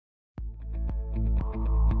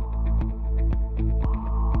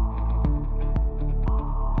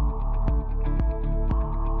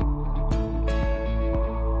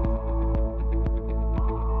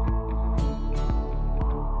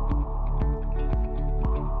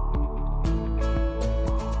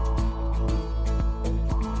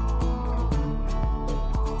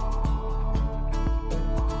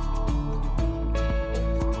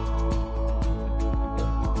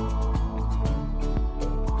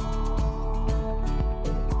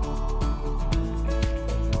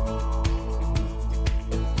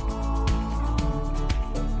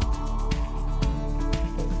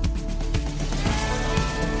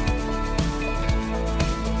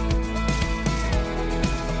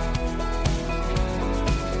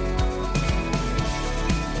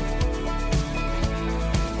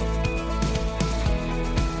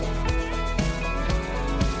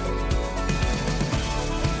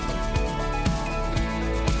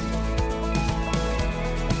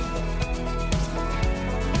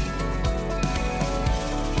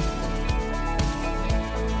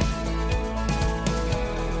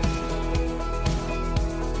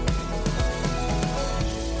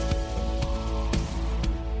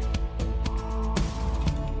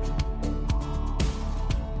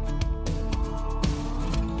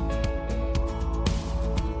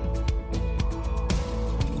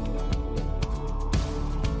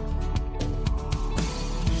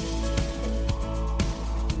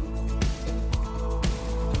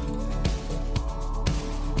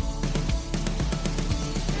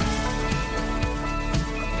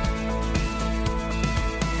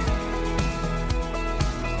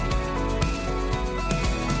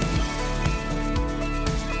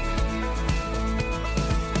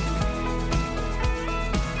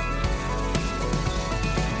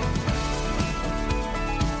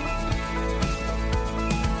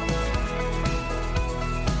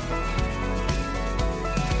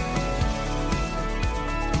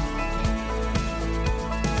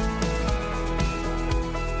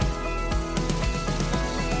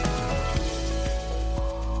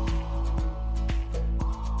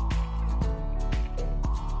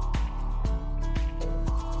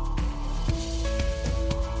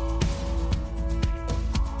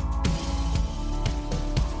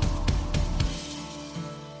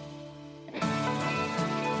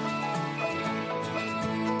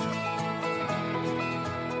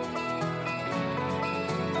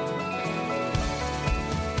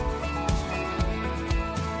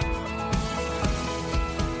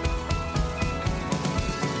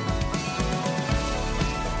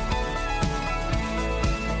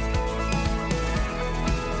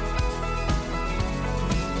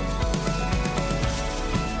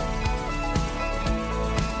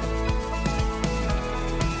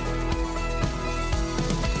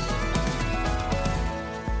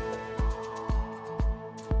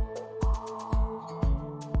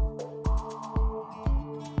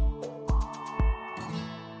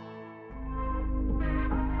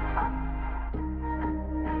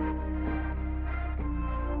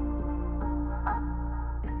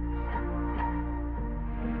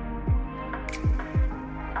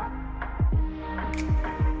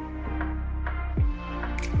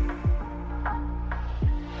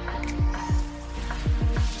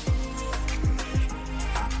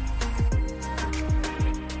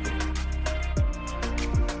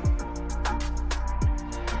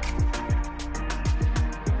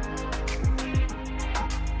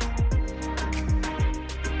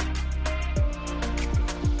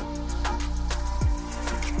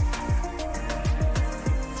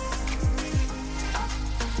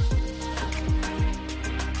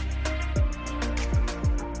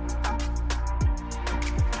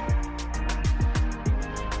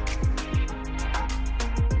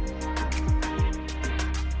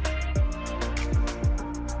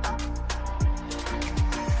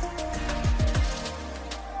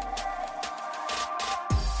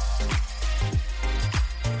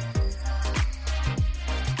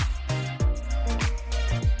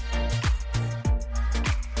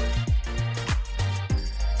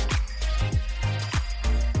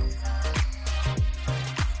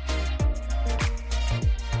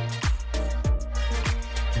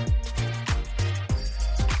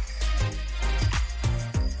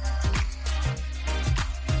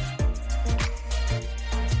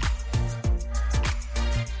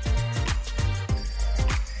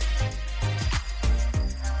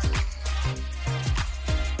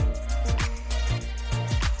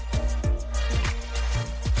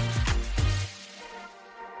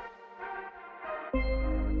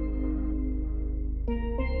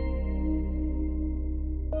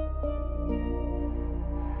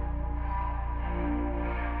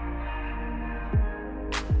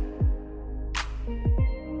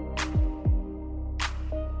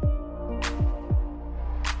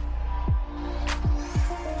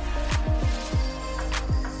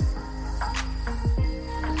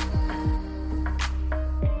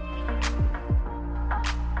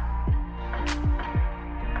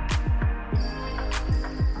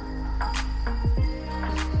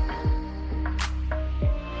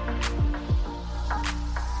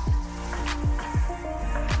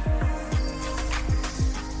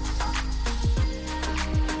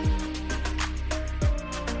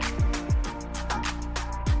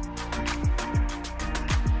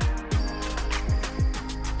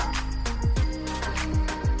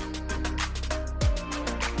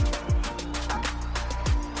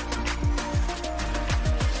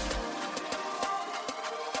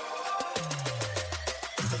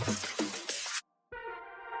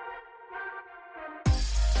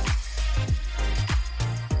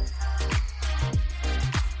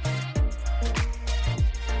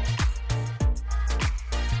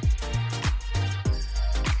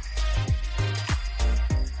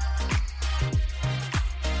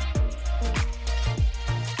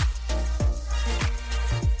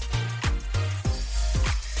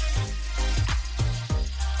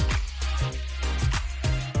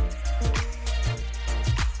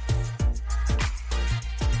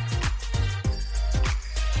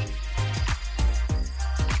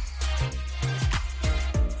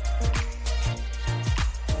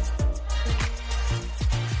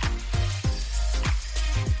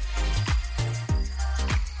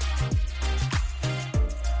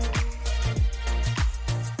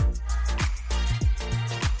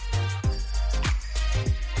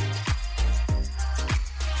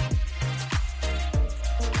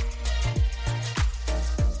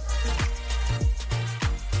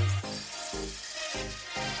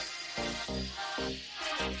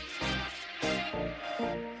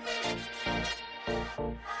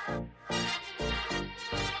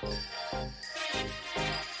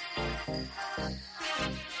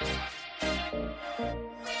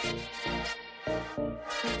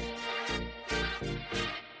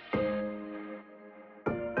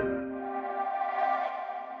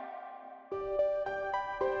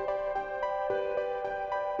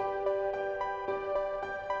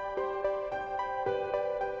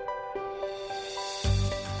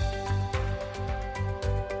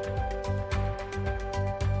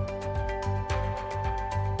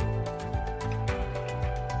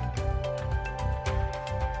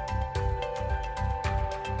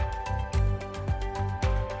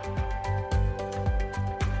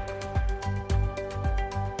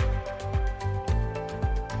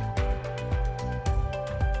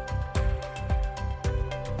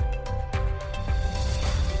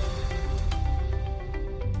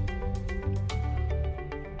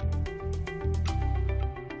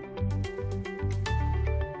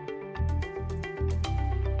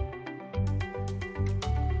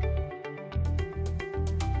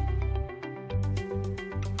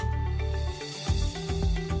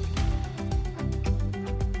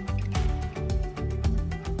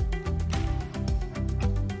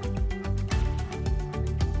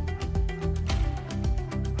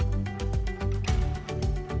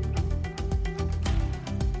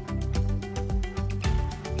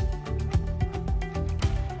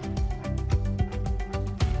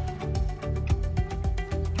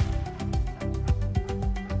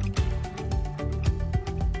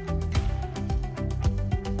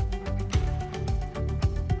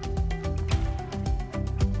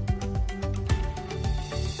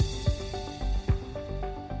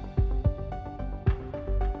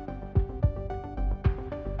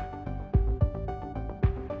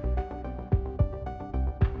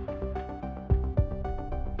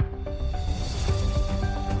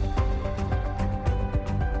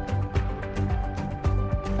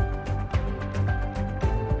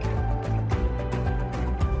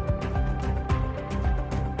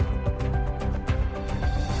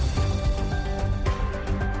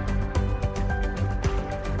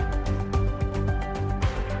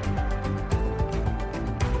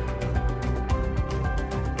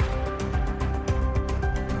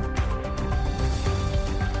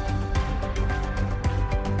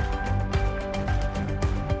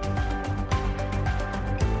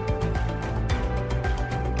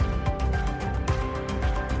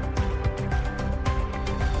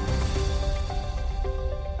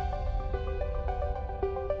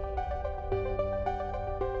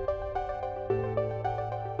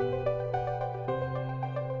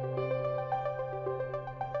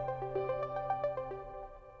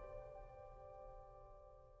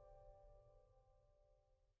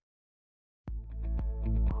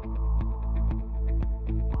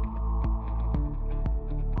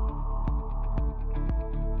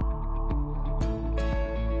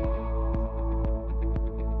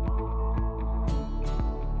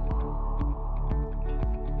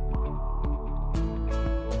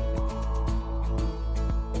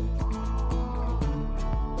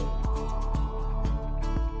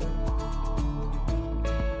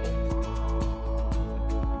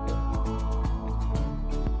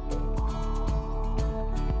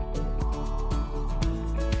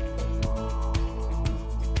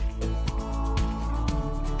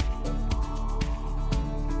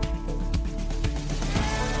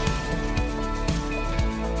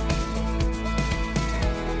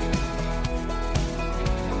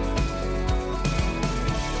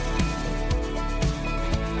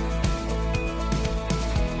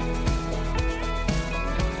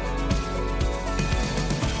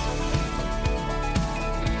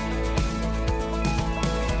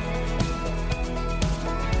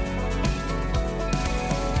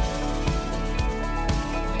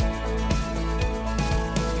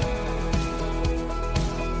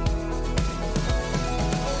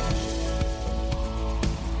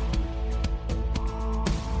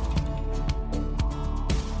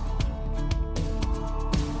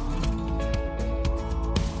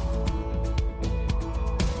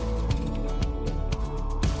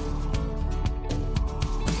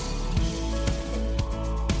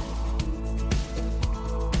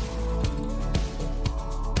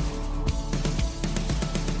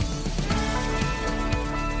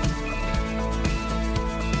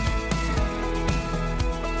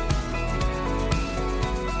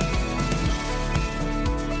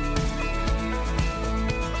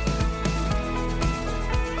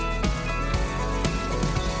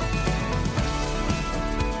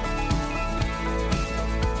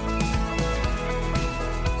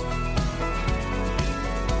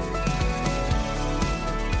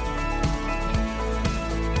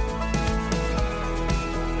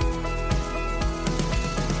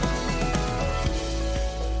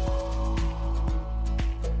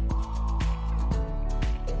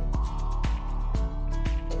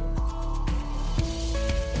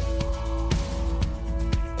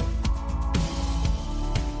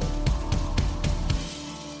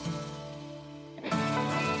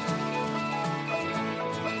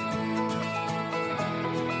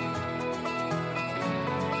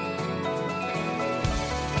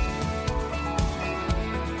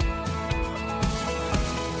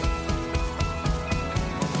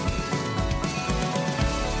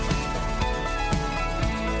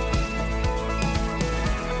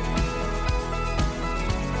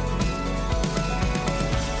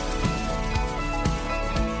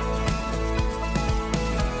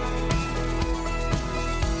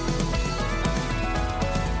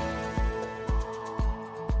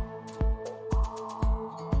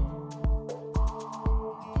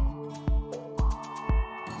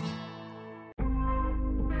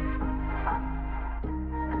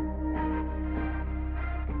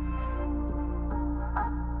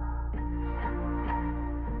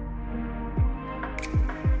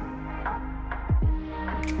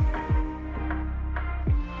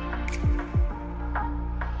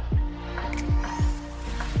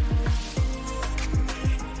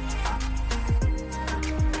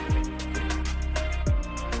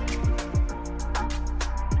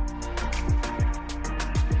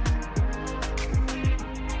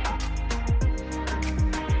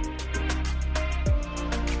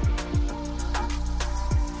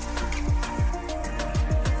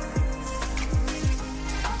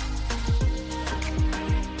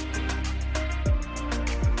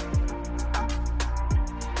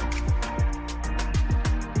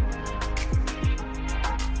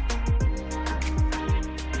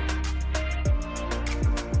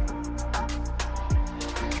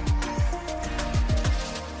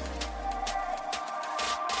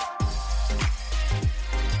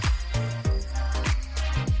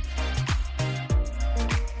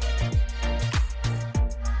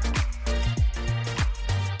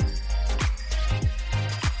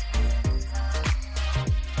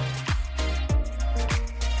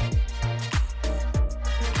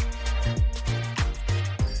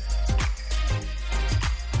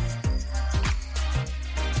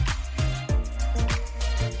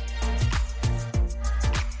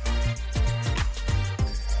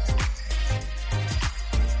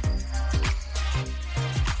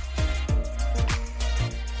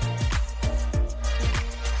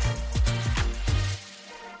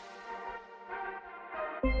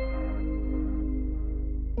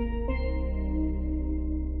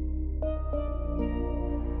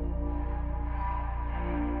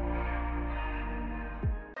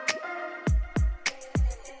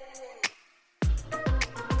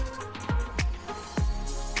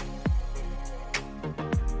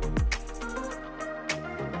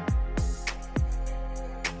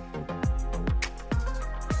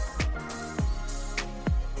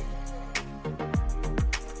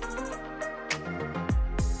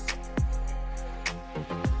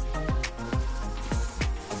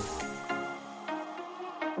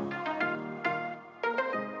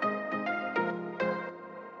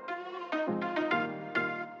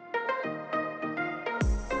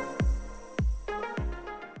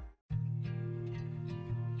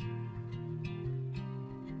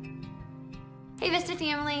Hey Vista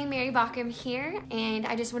family, Mary Bauckham here, and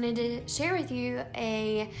I just wanted to share with you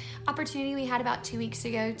a opportunity we had about 2 weeks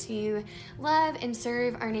ago to love and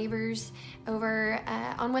serve our neighbors over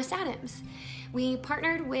on West Adams. We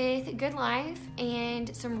partnered with Good Life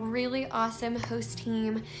and some really awesome host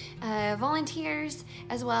team volunteers,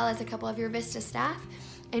 as well as a couple of your Vista staff.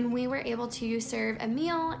 And we were able to serve a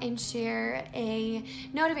meal and share a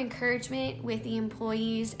note of encouragement with the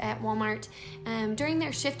employees at Walmart during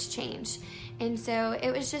their shift change. And so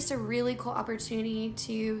it was just a really cool opportunity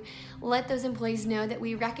to let those employees know that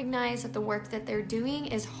we recognize that the work that they're doing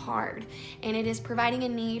is hard and it is providing a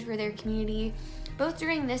need for their community, both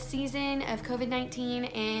during this season of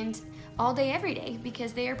COVID-19 and all day, every day,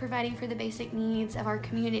 because they are providing for the basic needs of our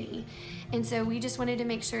community. And so we just wanted to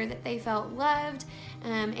make sure that they felt loved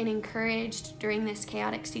and encouraged during this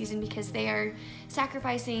chaotic season, because they are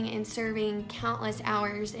sacrificing and serving countless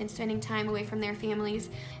hours and spending time away from their families.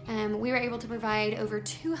 We were able to provide over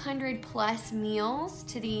 200 plus meals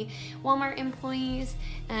to the Walmart employees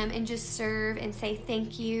and just serve and say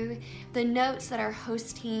thank you. The notes that our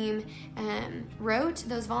host team wrote,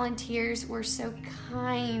 those volunteers were so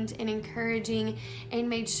kind and encouraging and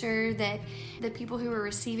made sure that the people who were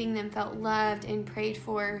receiving them felt loved and prayed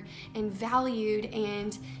for and valued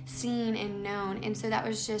and seen and known. And so that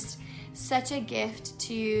was just such a gift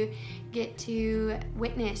to get to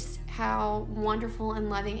witness how wonderful and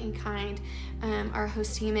loving and kind our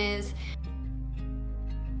host team is.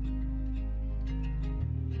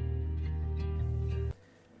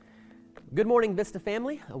 Good morning, Vista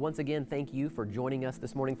family. Once again, thank you for joining us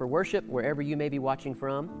this morning for worship, wherever you may be watching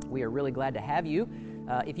from. We are really glad to have you.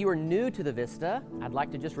 If you are new to the Vista, I'd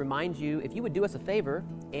like to just remind you, if you would do us a favor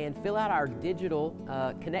and fill out our digital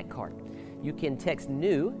Connect card. You can text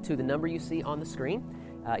NEW to the number you see on the screen.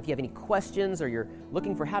 If you have any questions or you're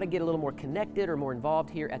looking for how to get a little more connected or more involved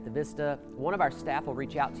here at the Vista, one of our staff will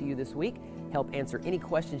reach out to you this week, help answer any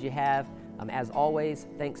questions you have. As always,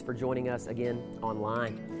 thanks for joining us again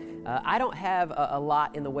online. I don't have a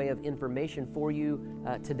lot in the way of information for you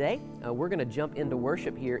today. We're going to jump into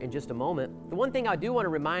worship here in just a moment. The one thing I do want to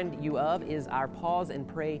remind you of is our Pause and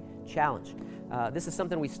Pray Challenge. This is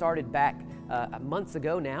something we started back months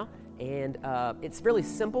ago now, and it's really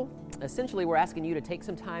simple. Essentially, we're asking you to take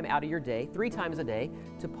some time out of your day, 3 times a day,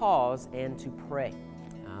 to pause and to pray.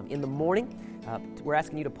 In the morning, we're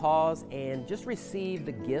asking you to pause and just receive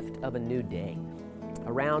the gift of a new day.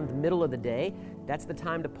 Around the middle of the day, that's the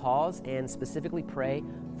time to pause and specifically pray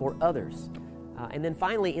for others. And then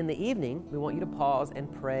finally, in the evening, we want you to pause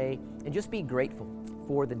and pray and just be grateful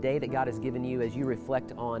for the day that God has given you as you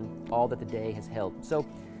reflect on all that the day has held. So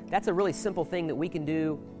that's a really simple thing that we can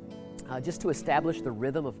do just to establish the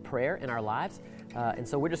rhythm of prayer in our lives. And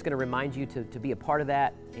so we're just going to remind you to be a part of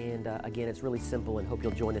that. And again, it's really simple, and hope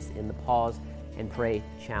you'll join us in the Pause and Pray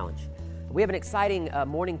Challenge. We have an exciting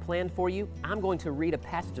morning planned for you. I'm going to read a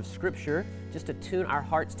passage of Scripture just to tune our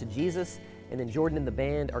hearts to Jesus, and then Jordan and the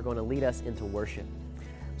band are going to lead us into worship.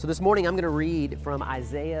 So this morning I'm going to read from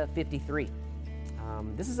Isaiah 53.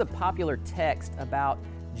 This is a popular text about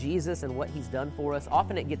Jesus and what he's done for us.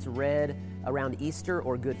 Often it gets read around Easter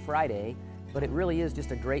or Good Friday, but it really is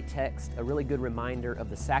just a great text, a really good reminder of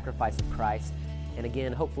the sacrifice of Christ. And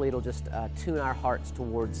again, hopefully it'll just tune our hearts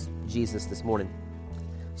towards Jesus this morning.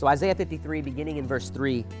 So Isaiah 53, beginning in verse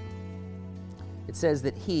 3, it says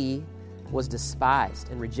that he was despised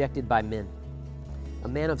and rejected by men, a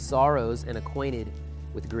man of sorrows and acquainted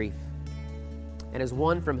with grief. And as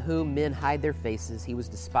one from whom men hide their faces, he was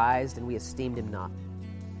despised, and we esteemed him not.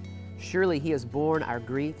 Surely he has borne our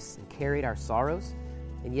griefs and carried our sorrows,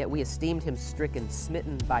 and yet we esteemed him stricken,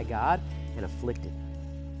 smitten by God, and afflicted.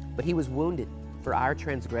 But he was wounded for our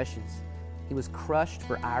transgressions. He was crushed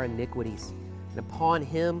for our iniquities. And upon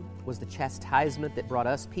him was the chastisement that brought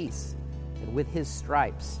us peace, and with his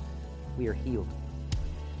stripes we are healed.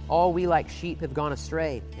 All we like sheep have gone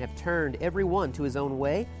astray, and have turned every one to his own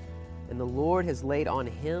way, and the Lord has laid on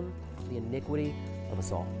him the iniquity of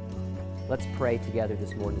us all. Let's pray together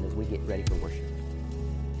this morning as we get ready for worship.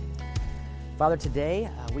 Father, today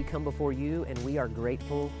we come before you, and we are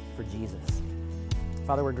grateful for Jesus.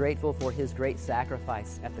 Father, we're grateful for his great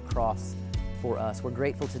sacrifice at the cross for us. We're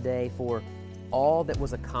grateful today for all that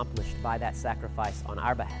was accomplished by that sacrifice on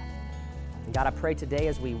our behalf. And God, I pray today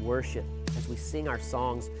as we worship, as we sing our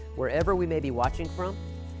songs, wherever we may be watching from,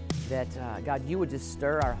 that, God, you would just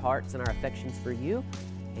stir our hearts and our affections for you,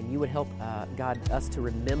 and you would help, God, us to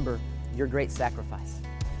remember your great sacrifice.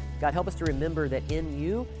 God, help us to remember that in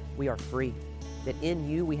you we are free, that in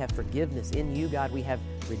you we have forgiveness, in you, God, we have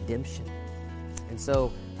redemption. And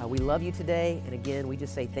so we love you today, and again, we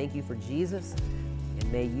just say thank you for Jesus. And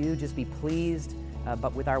May you just be pleased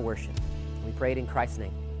but with our worship. We pray it in Christ's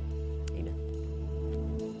name. Amen.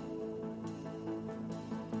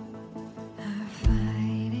 Our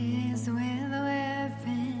fight is with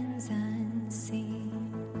weapons unseen.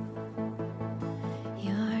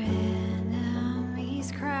 Your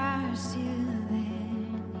enemies crush to their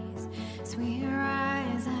knees as we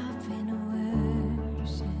rise up in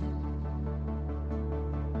worship.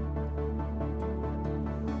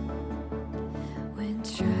 When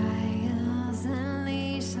trials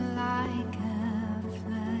unleash like a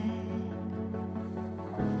flood,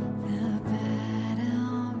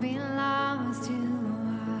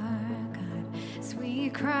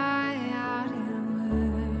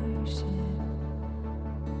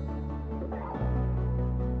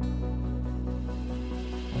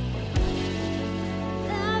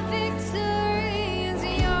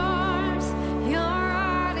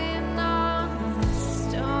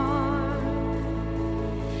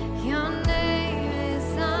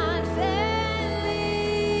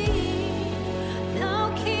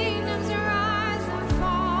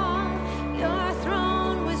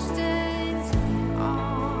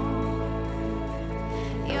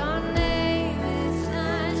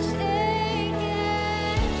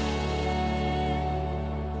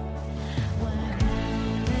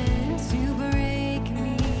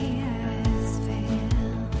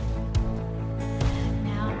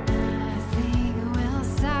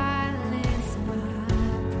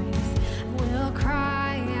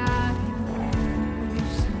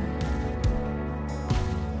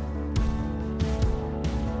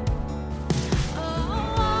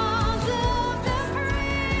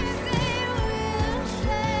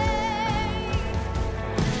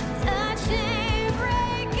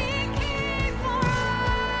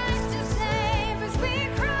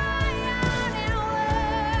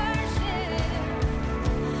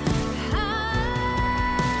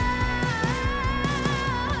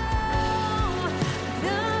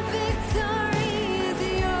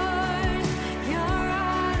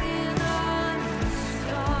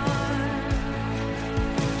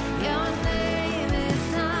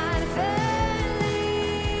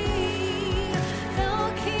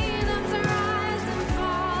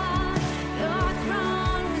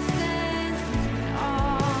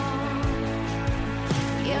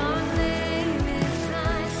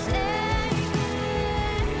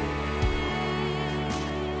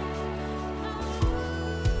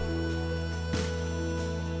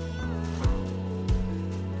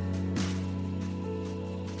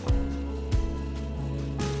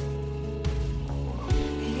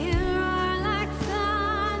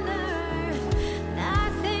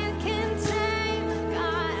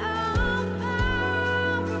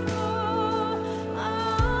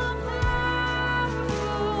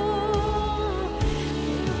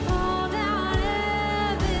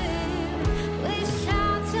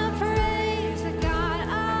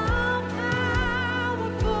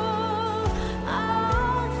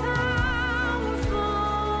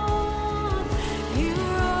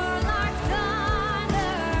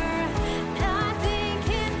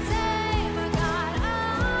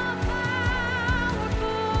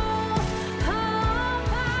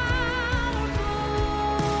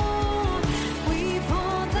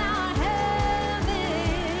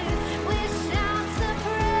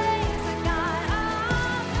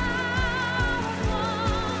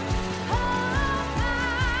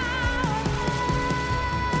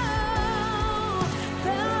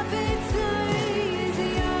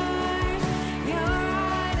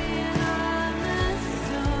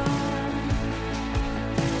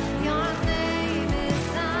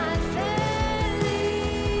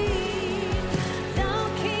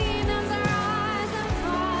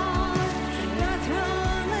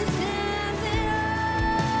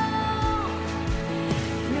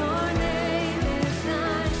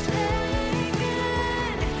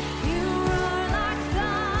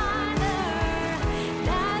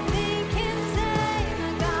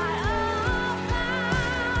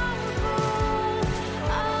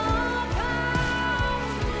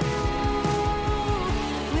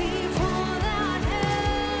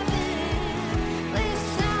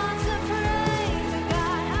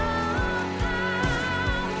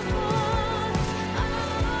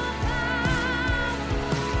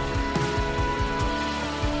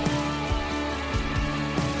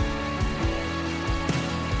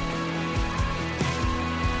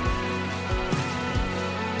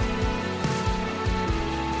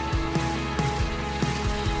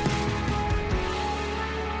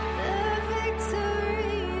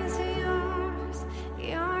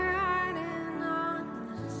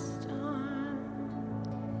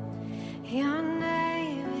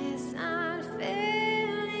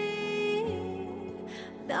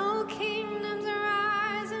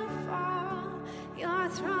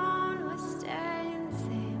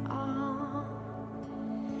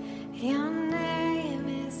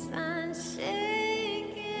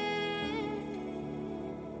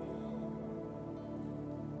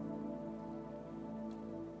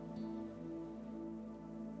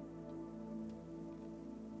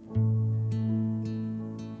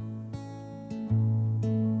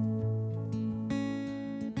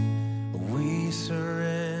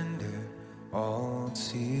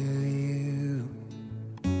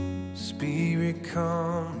 Spirit,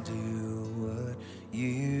 come do what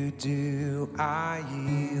you do. I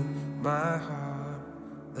yield my heart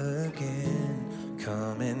again.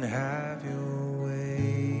 Come and have your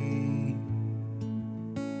way.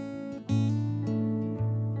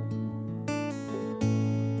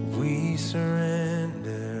 We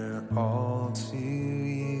surrender all to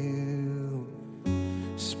you.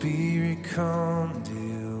 Spirit, come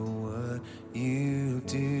do what you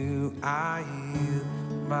do. I yield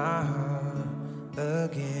my heart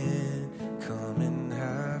again. Come and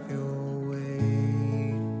have your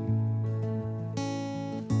way.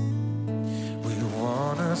 We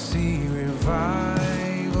wanna see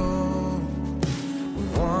revival. We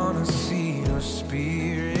wanna see your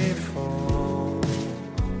Spirit fall.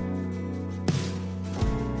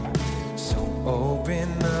 So open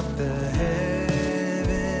up the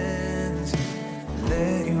heavens.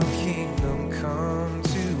 Let your kingdom come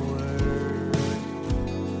to earth.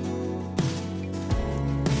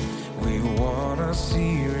 We wanna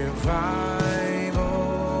see revival.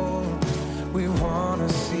 We wanna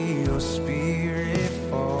see your Spirit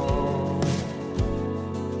fall.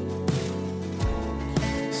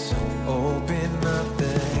 So open up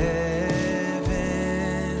the heavens.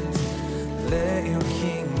 Let your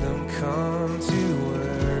kingdom come to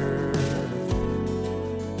earth.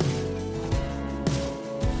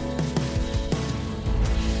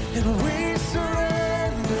 And we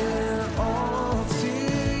surrender all to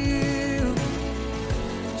you.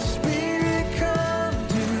 Spirit, come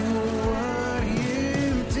do what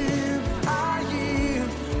you do. I yield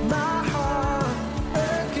my heart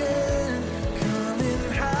again. Come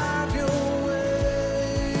and have your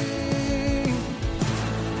way.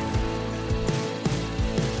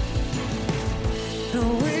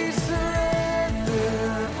 And we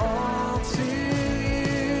surrender all to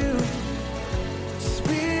you.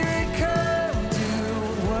 Spirit, come do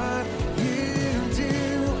what you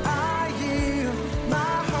do. I yield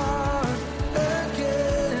my heart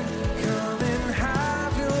again. Come and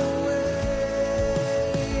have your way.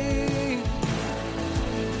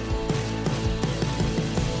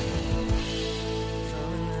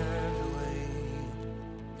 Come and have your way.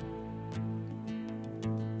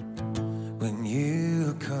 When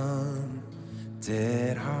you come,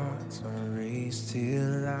 dead hearts are raised to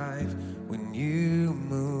life. When you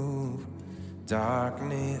move,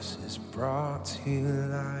 darkness is brought to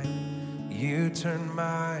light. You turn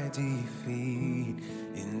my defeat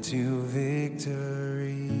into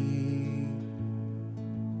victory.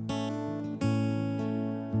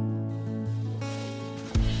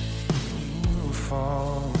 You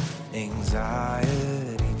fall,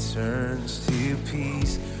 anxiety turns to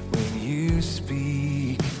peace. When you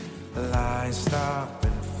speak, lies stop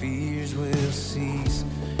and fears will cease.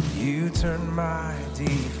 You turn my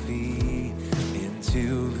defeat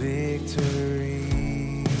into victory.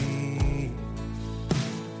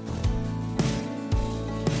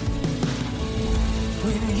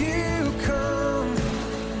 When you come,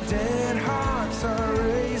 dead hearts are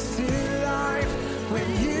raised to life. When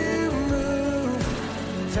you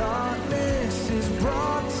move, darkness is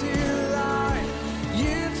brought to light.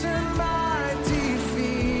 You turn my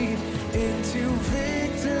defeat into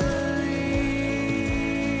victory.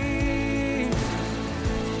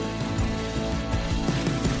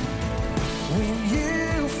 When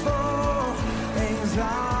you fall,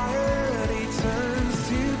 anxiety turns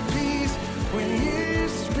to peace. When you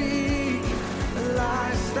speak,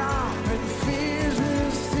 lies stop and fears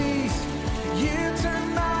will cease. You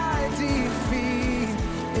turn my defeat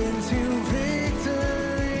into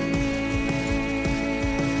victory.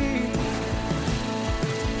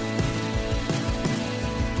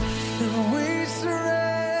 And we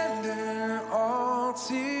surrender all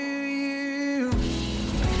to you.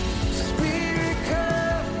 Spirit,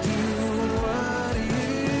 come do what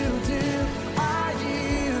you do. I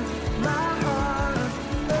yield my heart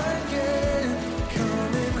again.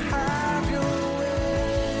 Come and have your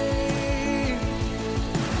way.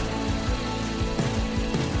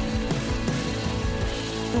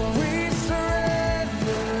 We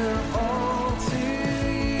surrender all to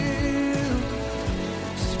you.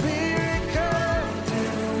 Spirit, come do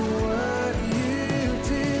what you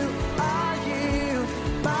do. I yield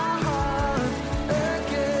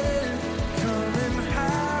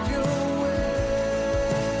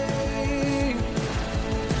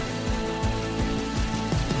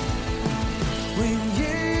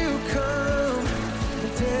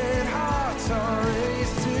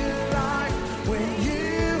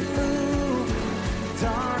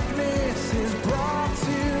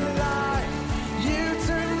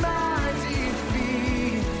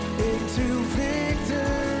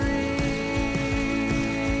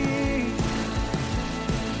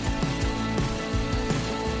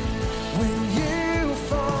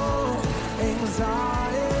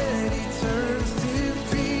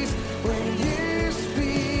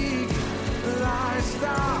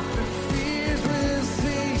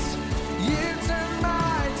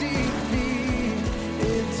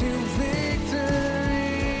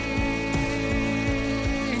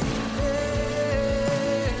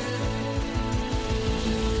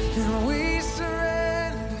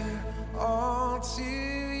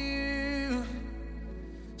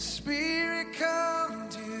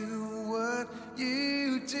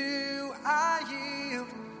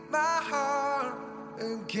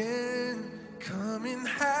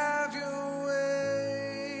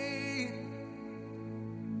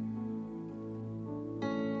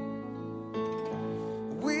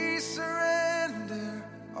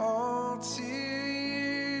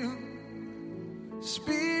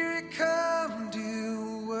here, come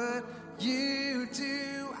do what you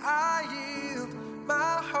do. I yield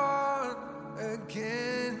my heart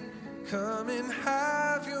again. Come and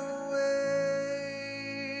have your way.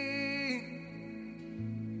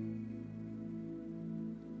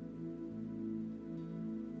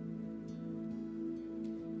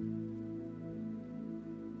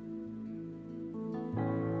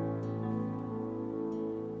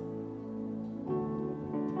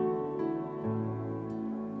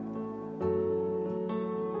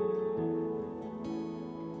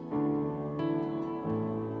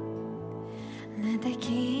 Let the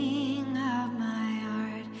King of my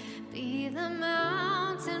heart be the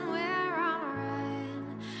mountain where I run,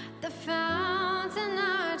 the fountain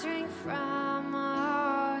I drink from.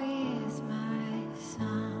 Oh, He is my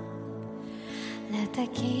song. Let the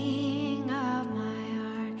King of my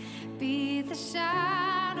heart be the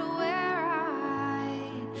shadow where I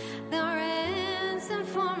hide, the ransom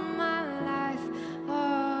for my life.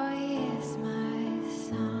 Oh, He is my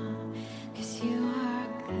song. 'Cause you are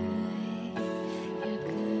good, you're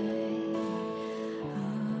good. Oh,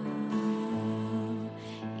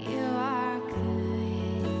 you are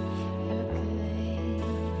good, you're good.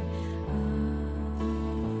 Oh,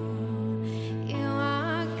 you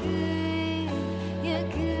are good, you're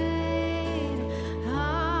good.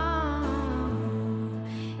 Oh,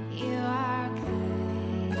 you are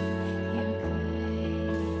good, you're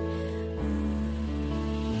good.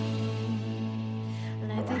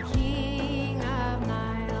 Let the King of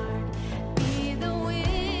my heart be the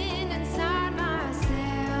wind inside my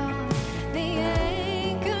sails, the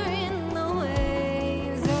anchor in the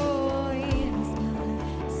waves. Oh, He is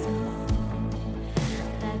my song.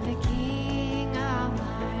 Let the King of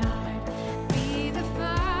my heart be the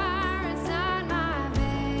fire inside my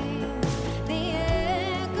veins, the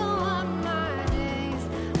echo of my days.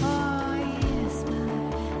 Oh, He is my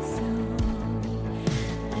song.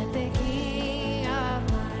 Let the King of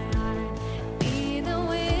my heart be the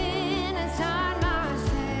wind inside my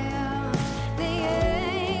sails, the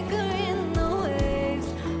anchor in the waves.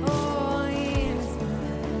 Oh, He is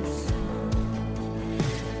my song.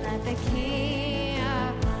 Let the King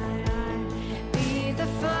of my heart be the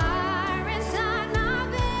fire inside my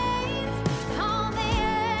veins, oh, the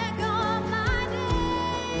echo of my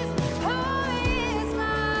days. Oh, He is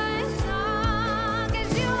my song.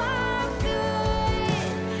 'Cause you are good,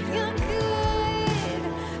 you're good.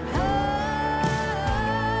 Oh,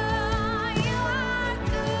 you are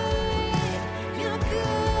good, you're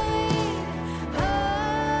good. Oh,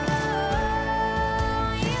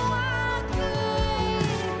 you are good,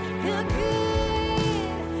 you're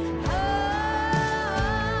good. Oh,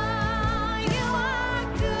 you are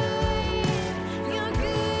good, you're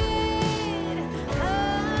good.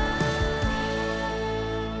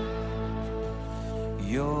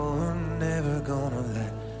 You're never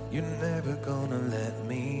gonna let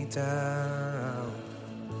me down.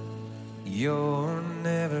 You're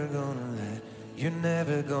never gonna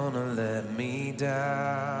let me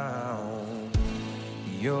down.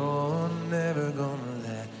 You're never gonna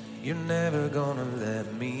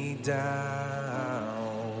let me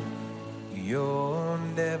down.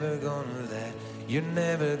 You're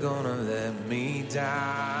never gonna let me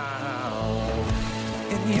down.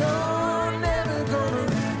 And you're never gonna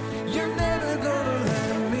let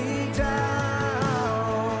me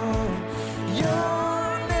down.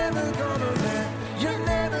 You're never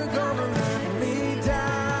gonna let me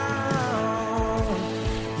down.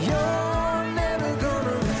 You're never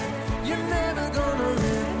gonna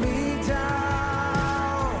let me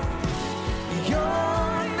down.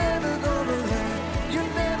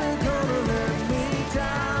 You're never gonna let me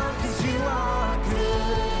down. 'Cause you are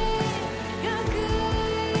good. You're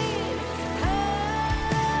good.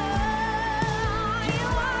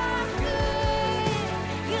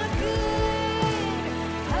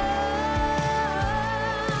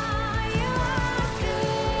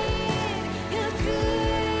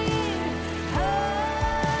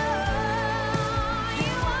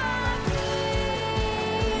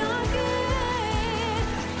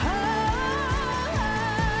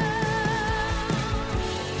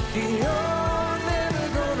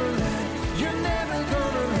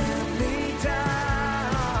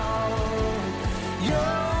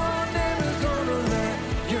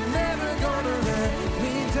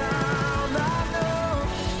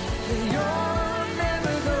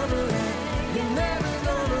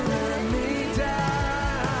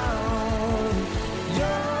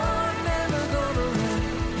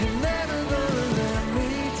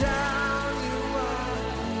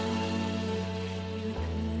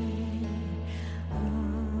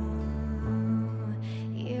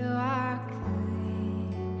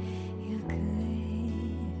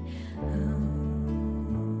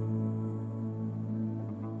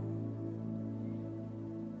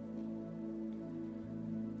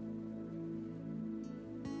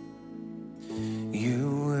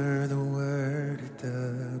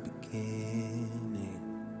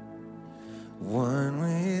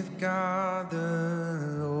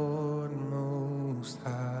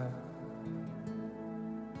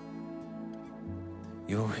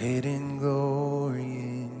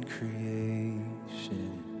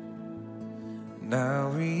 now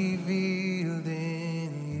revealed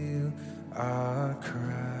in you are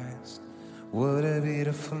Christ. What a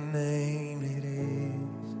beautiful name it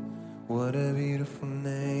is. What a beautiful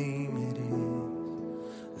name it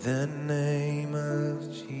is. The name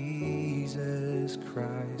of Jesus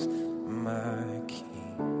Christ, my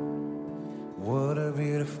King. What a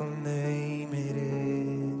beautiful name it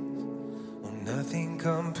is. Oh, nothing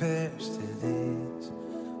compares to this.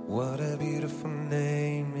 What a beautiful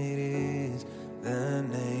name it is. The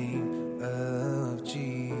name of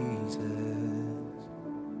Jesus.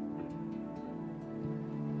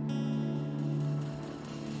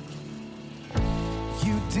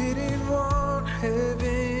 You didn't want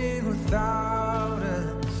heaven without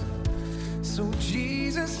us, so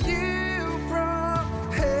Jesus, you brought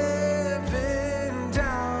heaven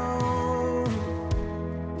down.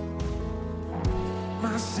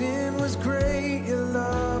 My sin was great, your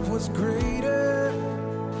love was greater.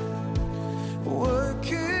 What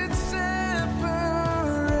could separate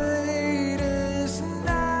us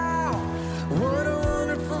now? What a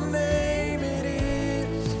wonderful name it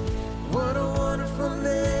is. What a wonderful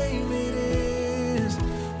name it is.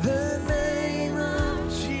 The name of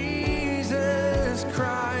Jesus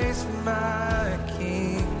Christ, my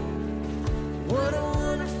King. What a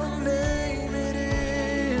wonderful name it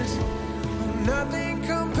is. Nothing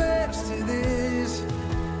compares to this.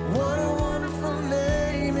 What a wonderful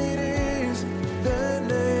name it is. The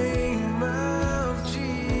name of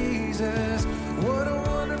Jesus. What a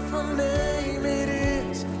wonderful name it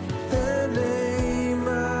is. The name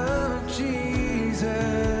of Jesus.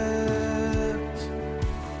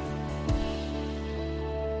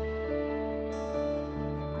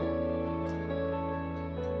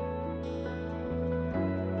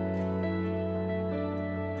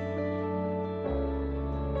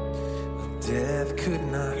 Death could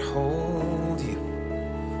not hold you.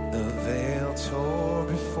 The veil tore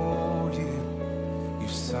before you. You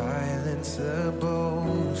silenced the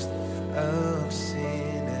boast of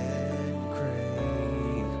sin and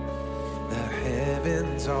grave. The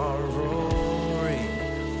heavens are roaring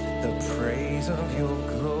the praise of your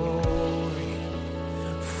glory.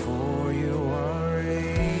 For you are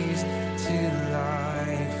raised to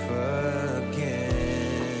life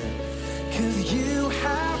again. 'Cause you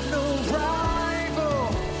have no rival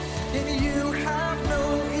and you have no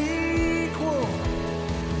equal.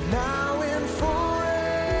 Now and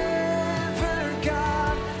forever,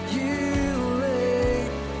 God, you reign.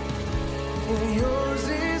 And yours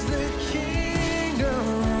is the kingdom,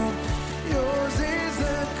 yours is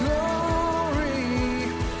the glory,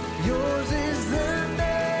 yours is the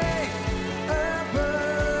name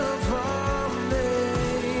above all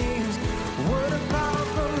names. What a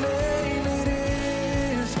powerful name it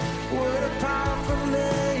is. What a powerful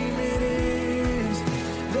name it is.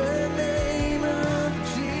 The name of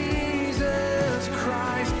Jesus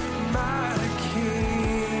Christ, my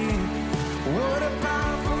King. What a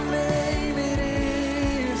powerful name it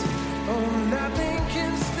is. Oh, nothing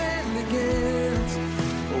can stand against.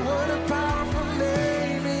 What a powerful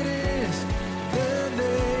name it is. The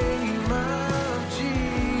name of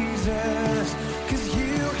Jesus. 'Cause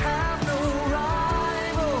you have no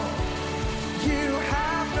rival. You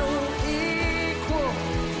have no equal.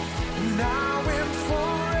 Now and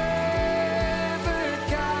forever,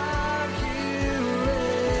 God, you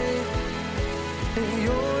reign. And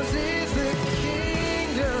yours is the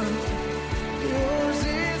kingdom, yours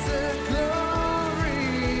is the glory,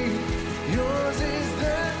 yours is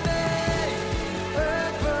the name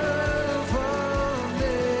above all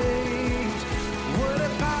names. What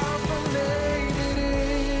a powerful name it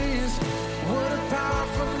is. What a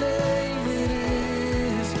powerful name it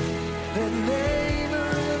is. The name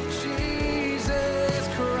of Jesus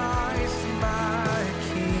Christ, my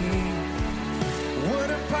King. What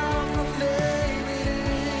a powerful name it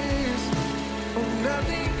is. Oh,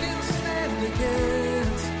 nothing can stand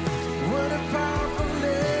against. What a powerful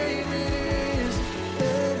name it is.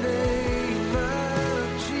 The name of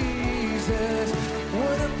Jesus.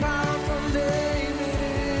 What a powerful name it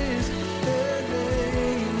is. The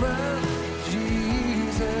name of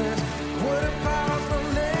Jesus. What a powerful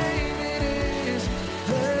name it is.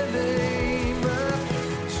 The name of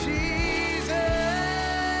Jesus.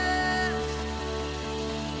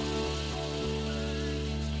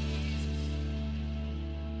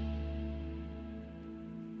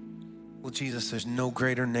 Well, Jesus, there's no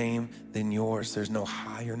greater name than yours. There's no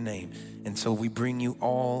higher name. And so we bring you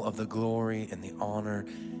all of the glory and the honor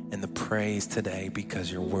and the praise today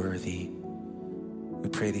because you're worthy. We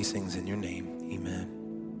pray these things in your name. Amen.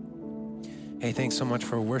 Hey, thanks so much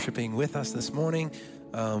for worshiping with us this morning.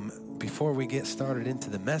 Before we get started into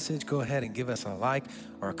the message, go ahead and give us a like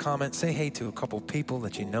or a comment. Say hey to a couple people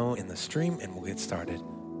that you know in the stream, and we'll get started.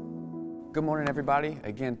 Good morning, everybody.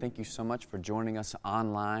 Again, thank you so much for joining us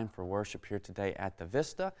online for worship here today at the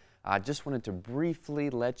Vista. I just wanted to briefly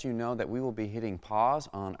let you know that we will be hitting pause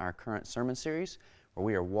on our current sermon series where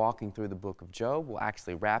we are walking through the book of Job. We'll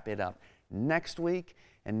actually wrap it up next week.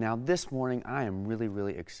 And now this morning, I am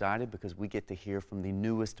really excited because we get to hear from the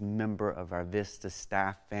newest member of our Vista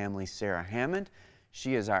staff family, Sarah Hammond.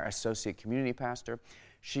 She is our associate community pastor.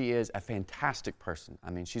 She is a fantastic person.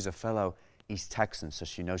 I mean, she's a fellow East Texan, so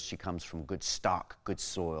she knows she comes from good stock, good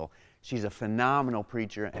soil. She's a phenomenal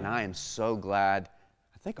preacher, and I am so glad,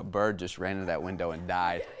 I think a bird just ran into that window and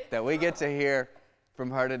died, that we get to hear from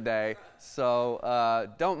her today. So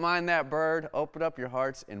don't mind that bird. Open up your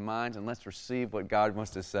hearts and minds, and let's receive what God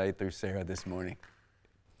wants to say through Sarah this morning.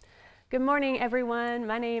 Good morning, everyone.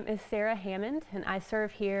 My name is Sarah Hammond, and I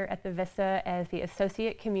serve here at the Vista as the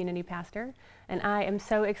Associate Community Pastor, and I am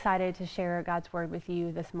so excited to share God's Word with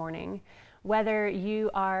you this morning. Whether you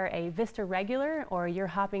are a Vista regular or you're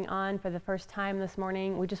hopping on for the first time this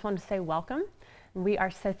morning, we just want to say welcome. We are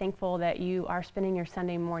so thankful that you are spending your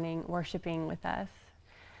Sunday morning worshiping with us.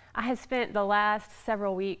 I have spent the last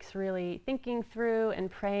several weeks really thinking through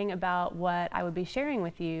and praying about what I would be sharing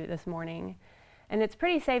with you this morning. And it's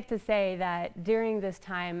pretty safe to say that during this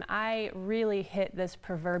time, I really hit this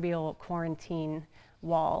proverbial quarantine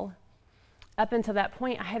wall. Up until that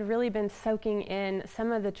point, I had really been soaking in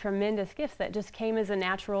some of the tremendous gifts that just came as a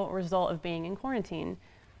natural result of being in quarantine.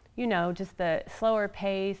 You know, just the slower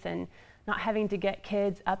pace and not having to get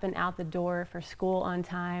kids up and out the door for school on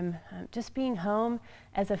time, just being home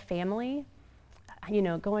as a family, you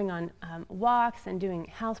know, going on walks and doing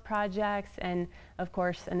house projects, and of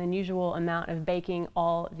course, an unusual amount of baking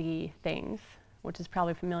all the things, which is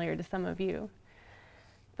probably familiar to some of you.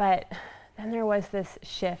 But then there was this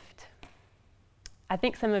shift. I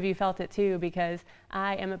think some of you felt it too, because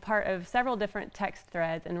I am a part of several different text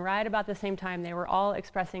threads, and right about the same time, they were all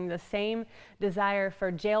expressing the same desire for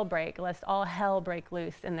jailbreak, lest all hell break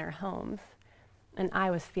loose in their homes. And I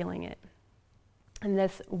was feeling it. And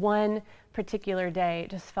this one particular day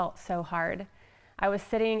just felt so hard. I was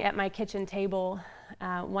sitting at my kitchen table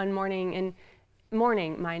one morning, and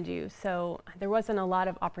morning, mind you, so there wasn't a lot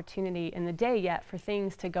of opportunity in the day yet for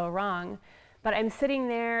things to go wrong. But I'm sitting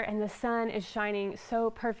there and the sun is shining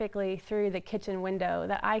so perfectly through the kitchen window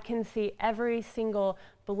that I can see every single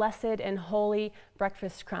blessed and holy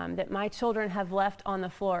breakfast crumb that my children have left on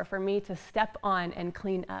the floor for me to step on and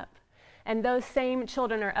clean up. And those same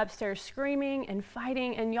children are upstairs screaming and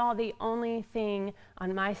fighting, and y'all, the only thing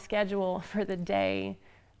on my schedule for the day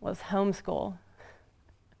was homeschool.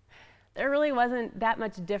 There really wasn't that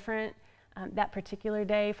much different that particular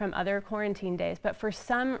day from other quarantine days, but for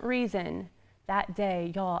some reason, that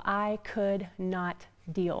day, y'all, I could not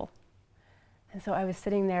deal. And so I was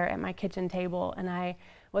sitting there at my kitchen table, and I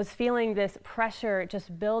was feeling this pressure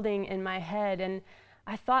just building in my head. And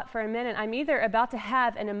I thought for a minute, I'm either about to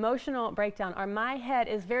have an emotional breakdown or my head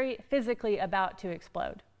is very physically about to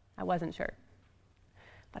explode. I wasn't sure.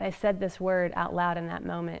 But I said this word out loud in that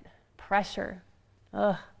moment, pressure.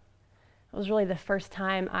 Ugh. It was really the first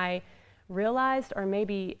time I realized, or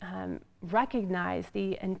maybe recognize,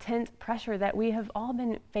 the intense pressure that we have all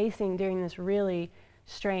been facing during this really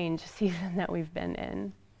strange season that we've been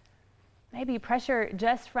in. Maybe pressure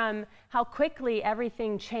just from how quickly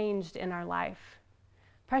everything changed in our life.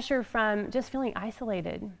 Pressure from just feeling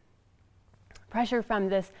isolated. Pressure from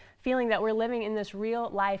this feeling that we're living in this real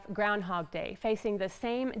life Groundhog Day, facing the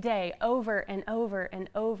same day over and over and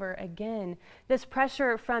over again. This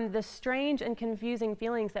pressure from the strange and confusing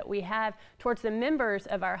feelings that we have towards the members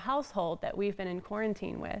of our household that we've been in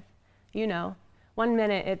quarantine with. You know, one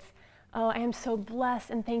minute it's, oh, I am so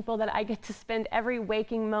blessed and thankful that I get to spend every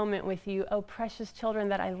waking moment with you, oh, precious children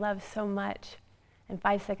that I love so much. And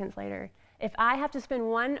 5 seconds later, if I have to spend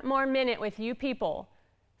one more minute with you people,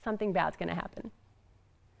 something bad's going to happen.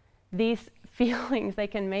 These feelings, they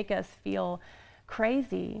can make us feel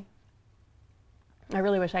crazy. I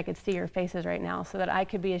really wish I could see your faces right now so that I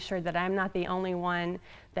could be assured that I'm not the only one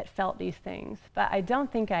that felt these things. But I don't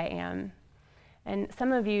think I am. And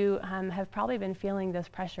some of you have probably been feeling this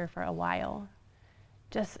pressure for a while.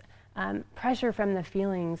 Just pressure from the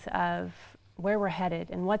feelings of where we're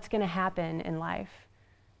headed and what's going to happen in life.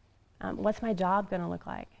 What's my job going to look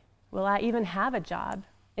like? Will I even have a job?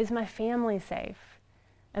 Is my family safe?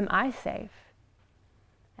 Am I safe?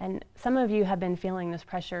 And some of you have been feeling this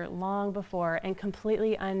pressure long before and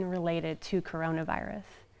completely unrelated to coronavirus.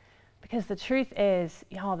 Because the truth is,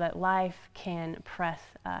 y'all, that life can press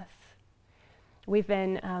us. We've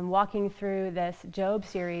been walking through this Job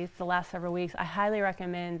series the last several weeks. I highly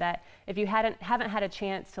recommend that if you haven't had a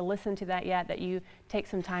chance to listen to that yet, that you take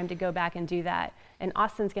some time to go back and do that. And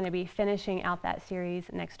Austin's going to be finishing out that series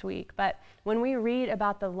next week. But when we read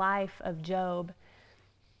about the life of Job,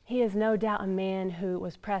 he is no doubt a man who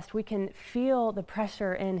was pressed. We can feel the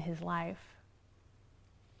pressure in his life.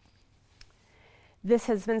 This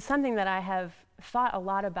has been something that I have thought a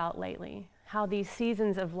lot about lately, how these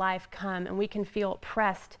seasons of life come and we can feel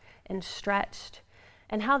pressed and stretched,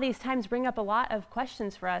 and how these times bring up a lot of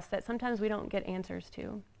questions for us that sometimes we don't get answers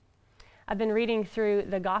to. I've been reading through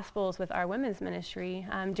the Gospels with our women's ministry.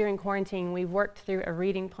 During quarantine, we've worked through a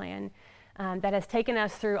reading plan that has taken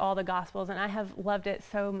us through all the Gospels, and I have loved it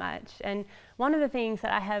so much. And one of the things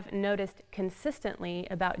that I have noticed consistently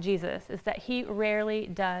about Jesus is that he rarely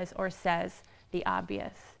does or says the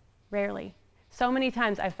obvious. Rarely. So many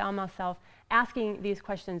times I've found myself asking these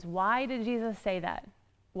questions. Why did Jesus say that?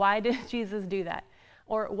 Why did Jesus do that?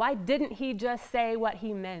 Or why didn't he just say what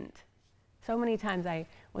he meant? So many times I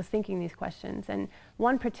was thinking these questions. And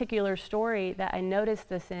one particular story that I noticed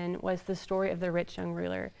this in was the story of the rich young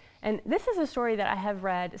ruler. And this is a story that I have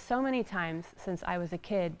read so many times since I was a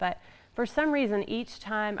kid, but for some reason, each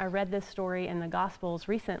time I read this story in the Gospels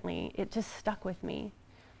recently, it just stuck with me.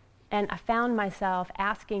 And I found myself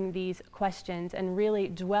asking these questions and really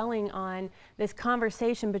dwelling on this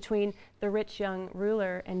conversation between the rich young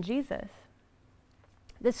ruler and Jesus.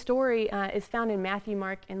 This story is found in Matthew,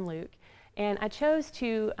 Mark, and Luke. And I chose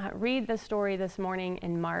to read the story this morning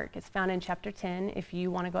in Mark. It's found in chapter 10, if you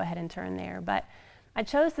want to go ahead and turn there. But I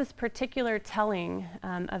chose this particular telling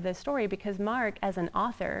of this story because Mark, as an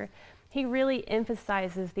author, he really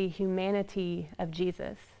emphasizes the humanity of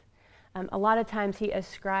Jesus. A lot of times he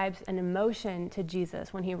ascribes an emotion to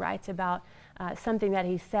Jesus when he writes about something that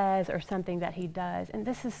he says or something that he does. And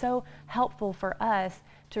this is so helpful for us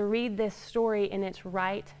to read this story in its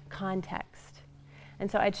right context.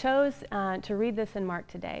 And so I chose to read this in Mark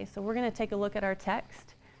today. So we're going to take a look at our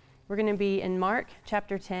text. We're going to be in Mark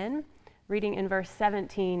chapter 10, reading in verse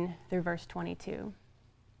 17 through verse 22.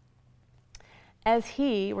 As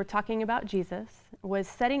we're talking about Jesus, was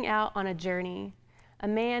setting out on a journey, a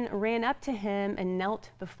man ran up to him and knelt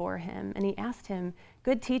before him, and he asked him,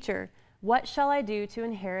 "Good teacher, what shall I do to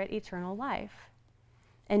inherit eternal life?"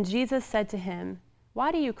 And Jesus said to him,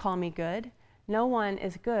 "Why do you call me good? No one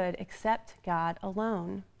is good except God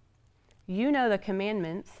alone. You know the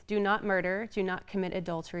commandments: do not murder, do not commit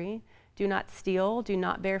adultery, do not steal, do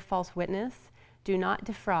not bear false witness, do not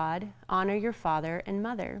defraud, honor your father and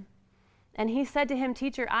mother." And he said to him,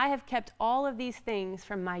 "Teacher, I have kept all of these things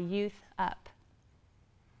from my youth up."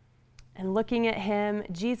 And looking at him,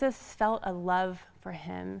 Jesus felt a love for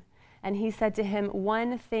him. And he said to him,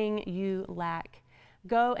 "One thing you lack.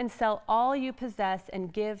 Go and sell all you possess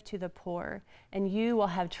and give to the poor, and you will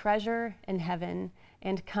have treasure in heaven,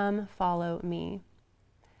 and come follow me."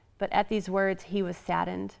 But at these words he was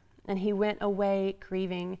saddened, and he went away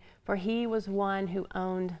grieving, for he was one who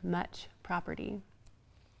owned much property.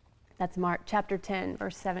 That's Mark chapter 10,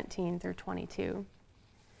 verse 17 through 22.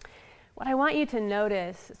 What I want you to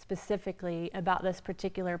notice specifically about this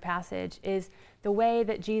particular passage is the way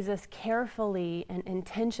that Jesus carefully and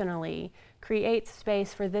intentionally creates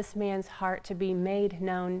space for this man's heart to be made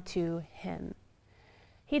known to him.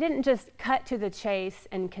 He didn't just cut to the chase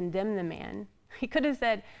and condemn the man. He could have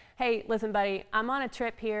said, "Hey, listen, buddy, I'm on a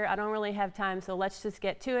trip here. I don't really have time, so let's just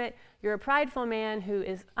get to it. You're a prideful man who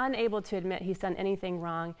is unable to admit he's done anything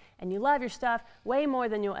wrong, and you love your stuff way more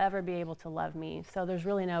than you'll ever be able to love me, so there's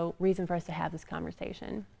really no reason for us to have this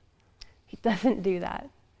conversation." He doesn't do that.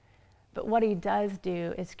 But what he does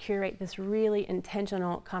do is curate this really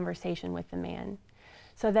intentional conversation with the man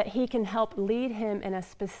so that he can help lead him in a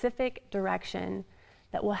specific direction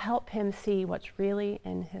that will help him see what's really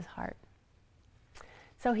in his heart.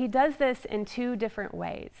 So he does this in two different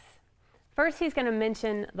ways. First, he's going to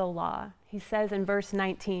mention the law. He says in verse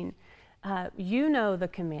 19, "You know the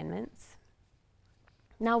commandments."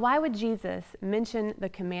 Now, why would Jesus mention the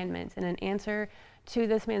commandments in an answer to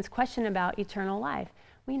this man's question about eternal life?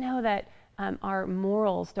 We know that our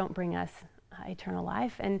morals don't bring us eternal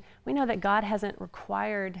life, and we know that God hasn't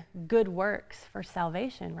required good works for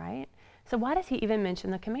salvation, right? So why does he even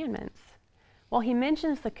mention the commandments? Well, he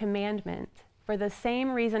mentions the commandment for the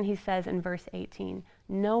same reason he says in verse 18,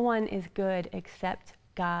 no one is good except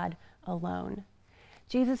God alone.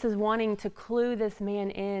 Jesus is wanting to clue this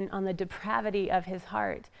man in on the depravity of his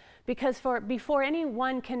heart, because before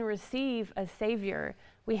anyone can receive a Savior,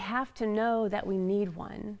 we have to know that we need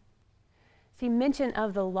one. See, mention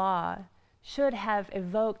of the law should have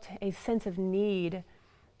evoked a sense of need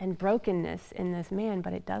and brokenness in this man,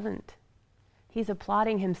 but it doesn't. He's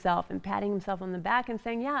applauding himself and patting himself on the back and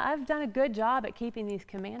saying, yeah, I've done a good job at keeping these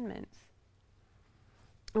commandments.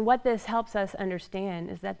 And what this helps us understand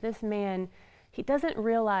is that this man, he doesn't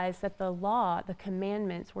realize that the law, the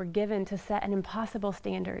commandments, were given to set an impossible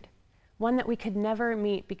standard, one that we could never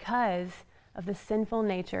meet because of the sinful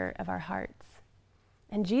nature of our hearts.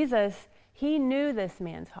 And Jesus, he knew this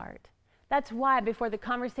man's heart. That's why before the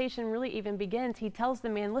conversation really even begins, he tells the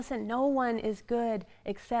man, listen, no one is good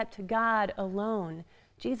except God alone.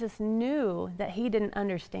 Jesus knew that he didn't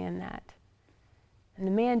understand that. And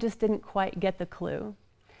the man just didn't quite get the clue.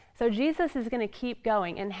 So Jesus is going to keep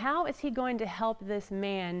going. And how is he going to help this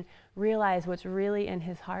man realize what's really in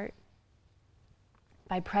his heart?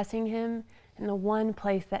 By pressing him in the one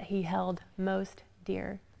place that he held most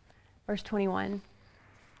dear. Verse 21.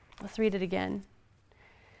 Let's read it again.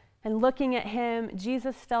 And looking at him,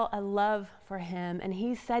 Jesus felt a love for him, and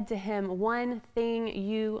he said to him, one thing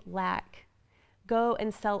you lack. Go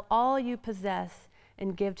and sell all you possess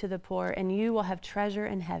and give to the poor, and you will have treasure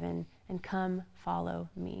in heaven, and come follow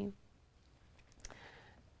me.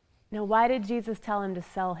 Now, why did Jesus tell him to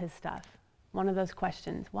sell his stuff? One of those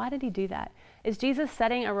questions. Why did he do that? Is Jesus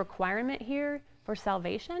setting a requirement here for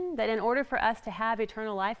salvation? That in order for us to have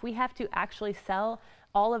eternal life, we have to actually sell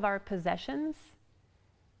all of our possessions?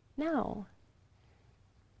 No.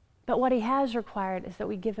 But what he has required is that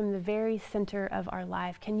we give him the very center of our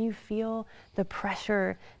life. Can you feel the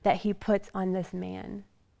pressure that he puts on this man?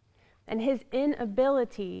 And his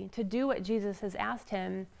inability to do what Jesus has asked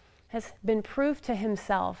him has been proof to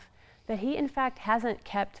himself that he in fact hasn't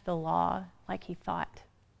kept the law like he thought.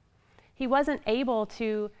 He wasn't able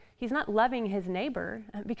to, he's not loving his neighbor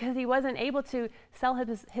because he wasn't able to sell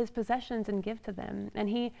his possessions and give to them. And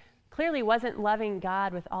he clearly wasn't loving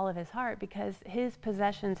God with all of his heart because his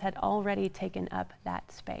possessions had already taken up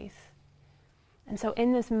that space. And so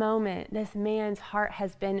in this moment, this man's heart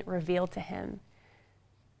has been revealed to him,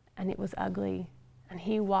 and it was ugly, and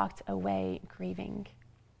he walked away grieving.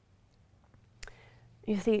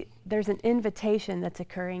 You see, there's an invitation that's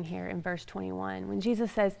occurring here in verse 21. When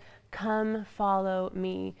Jesus says, come follow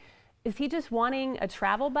me, is he just wanting a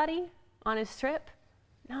travel buddy on his trip?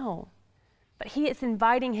 No. But he is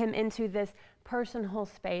inviting him into this personal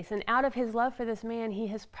space. And out of his love for this man, he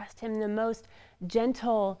has pressed him in the most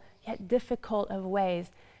gentle yet difficult of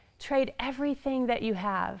ways. Trade everything that you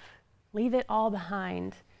have, leave it all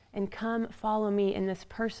behind, and come follow me in this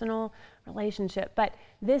personal relationship. But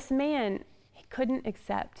this man, he couldn't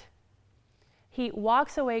accept. He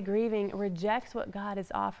walks away grieving, rejects what God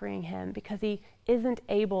is offering him because he isn't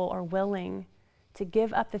able or willing to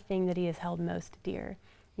give up the thing that he has held most dear.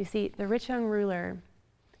 You see, the rich young ruler,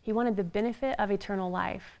 he wanted the benefit of eternal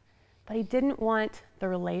life, but he didn't want the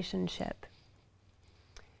relationship.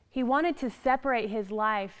 He wanted to separate his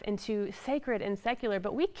life into sacred and secular,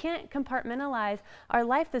 but we can't compartmentalize our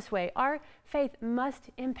life this way. Our faith must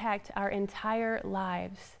impact our entire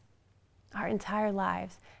lives. Our entire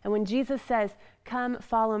lives. And when Jesus says, come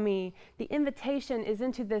follow me, the invitation is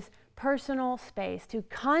into this personal space to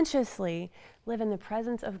consciously live in the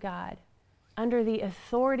presence of God, under the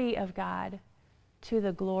authority of God, to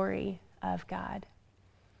the glory of God.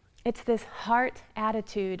 It's this heart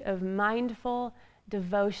attitude of mindful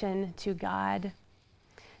devotion to God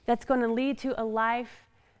that's going to lead to a life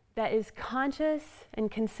that is conscious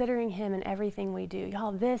and considering him in everything we do.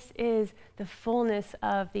 Y'all, this is the fullness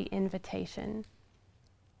of the invitation.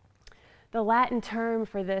 The Latin term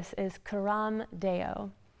for this is coram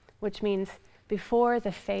Deo, which means before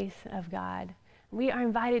the face of God. We are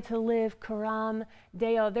invited to live coram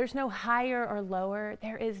Deo. There's no higher or lower.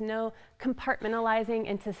 There is no compartmentalizing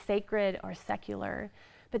into sacred or secular.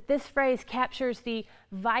 But this phrase captures the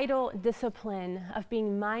vital discipline of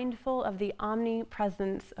being mindful of the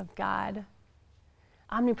omnipresence of God.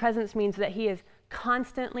 Omnipresence means that he is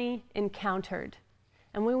constantly encountered.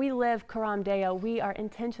 And when we live coram Deo, we are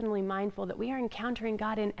intentionally mindful that we are encountering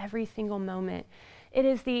God in every single moment. It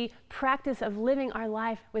is the practice of living our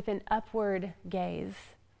life with an upward gaze.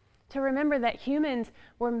 To remember that humans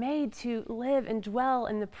were made to live and dwell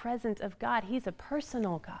in the presence of God. He's a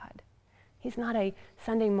personal God. He's not a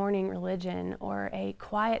Sunday morning religion or a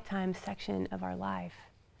quiet time section of our life,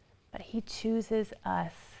 but he chooses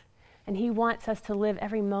us, and he wants us to live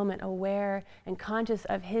every moment aware and conscious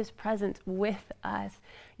of his presence with us.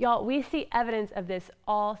 Y'all, we see evidence of this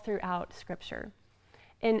all throughout Scripture.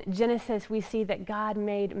 In Genesis, we see that God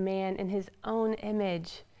made man in his own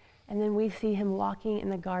image, and then we see him walking in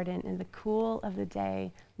the garden in the cool of the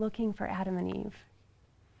day, looking for Adam and Eve.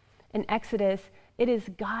 In Exodus, it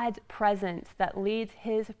is God's presence that leads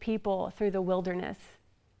his people through the wilderness.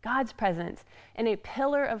 God's presence, and a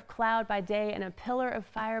pillar of cloud by day and a pillar of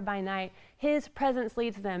fire by night. His presence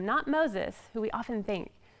leads them, not Moses, who we often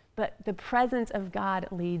think, but the presence of God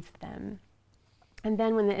leads them. And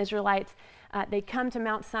then when the Israelites, they come to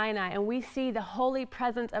Mount Sinai, and we see the holy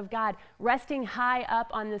presence of God resting high up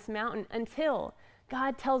on this mountain until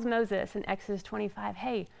God tells Moses in Exodus 25,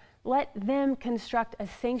 hey, let them construct a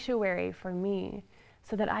sanctuary for me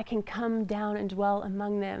so that I can come down and dwell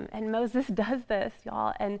among them. And Moses does this,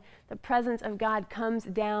 y'all, and the presence of God comes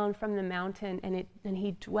down from the mountain, and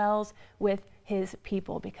he dwells with his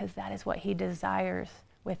people because that is what he desires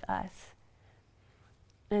with us.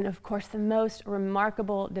 And of course, the most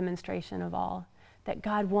remarkable demonstration of all, that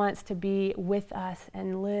God wants to be with us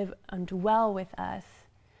and live and dwell with us,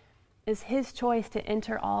 is his choice to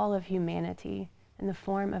enter all of humanity in the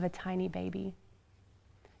form of a tiny baby,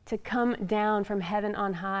 to come down from heaven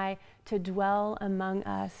on high to dwell among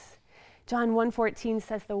us. John 1:14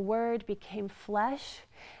 says, the Word became flesh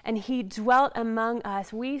and he dwelt among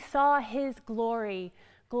us. We saw his glory,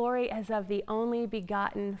 glory as of the only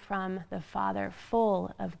begotten from the Father,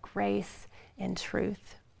 full of grace and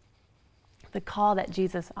truth. The call that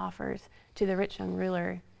Jesus offers to the rich young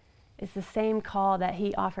ruler is the same call that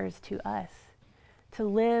he offers to us, to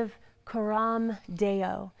live coram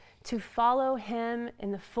Deo, to follow him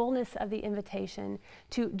in the fullness of the invitation,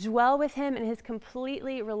 to dwell with him in his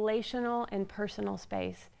completely relational and personal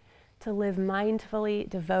space, to live mindfully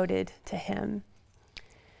devoted to him.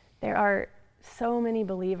 There are so many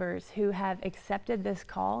believers who have accepted this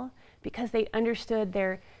call because they understood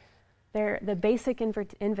the basic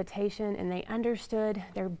invitation, and they understood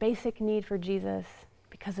their basic need for Jesus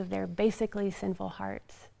because of their basically sinful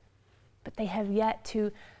hearts. But they have yet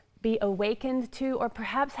to be awakened to, or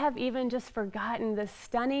perhaps have even just forgotten, the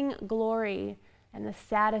stunning glory and the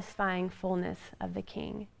satisfying fullness of the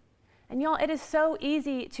King. And y'all, it is so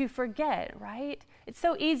easy to forget, right? It's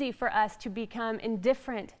so easy for us to become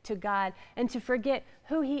indifferent to God and to forget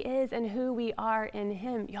who he is and who we are in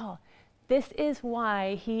him. Y'all, this is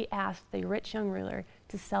why he asked the rich young ruler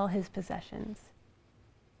to sell his possessions,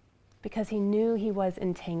 because he knew he was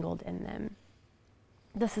entangled in them.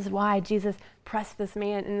 This is why Jesus pressed this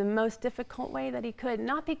man in the most difficult way that he could,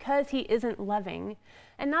 not because he isn't loving,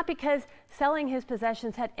 and not because selling his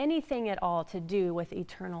possessions had anything at all to do with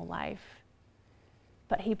eternal life.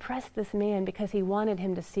 But he pressed this man because he wanted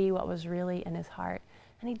him to see what was really in his heart.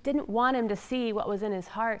 And he didn't want him to see what was in his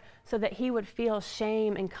heart so that he would feel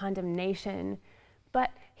shame and condemnation.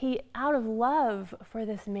 But he, out of love for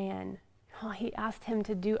this man, he asked him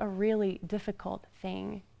to do a really difficult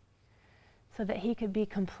thing, so that he could be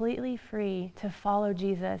completely free to follow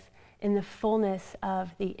Jesus in the fullness of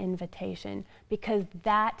the invitation, because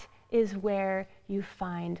that is where you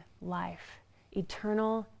find life,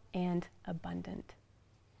 eternal and abundant.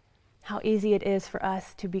 How easy it is for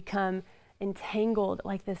us to become entangled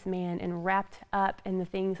like this man and wrapped up in the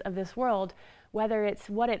things of this world, whether it's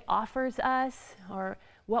what it offers us or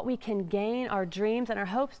what we can gain, our dreams and our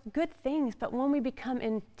hopes, good things, but when we become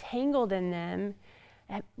entangled in them,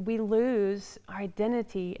 we lose our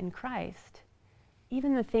identity in Christ.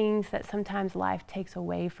 Even the things that sometimes life takes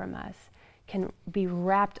away from us can be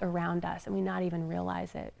wrapped around us and we not even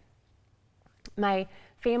realize it. My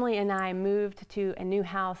family and I moved to a new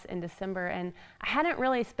house in December, and I hadn't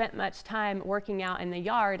really spent much time working out in the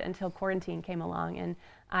yard until quarantine came along, and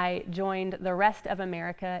I joined the rest of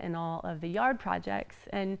America in all of the yard projects.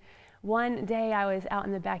 And one day I was out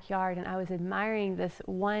in the backyard and I was admiring this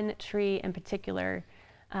one tree in particular.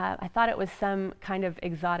 I thought it was some kind of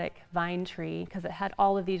exotic vine tree because it had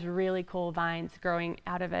all of these really cool vines growing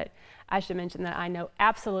out of it. I should mention that I know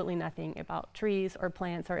absolutely nothing about trees or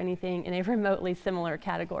plants or anything in a remotely similar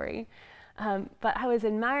category. But I was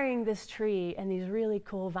admiring this tree and these really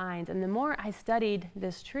cool vines. And the more I studied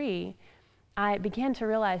this tree, I began to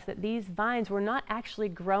realize that these vines were not actually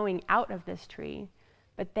growing out of this tree,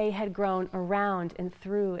 but they had grown around and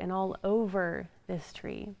through and all over this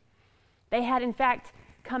tree. They had, in fact,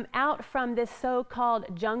 come out from this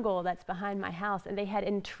so-called jungle that's behind my house, and they had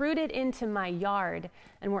intruded into my yard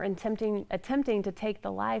and were attempting to take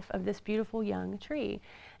the life of this beautiful young tree.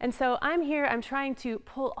 And so I'm here, I'm trying to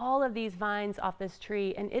pull all of these vines off this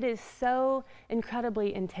tree, and it is so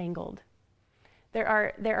incredibly entangled. There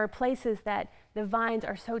are places that the vines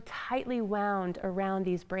are so tightly wound around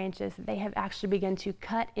these branches that they have actually begun to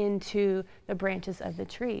cut into the branches of the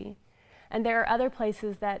tree. And there are other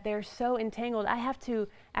places that they're so entangled, I have to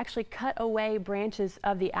actually cut away branches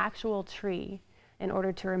of the actual tree in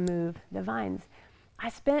order to remove the vines. I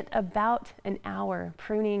spent about an hour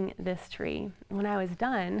pruning this tree. When I was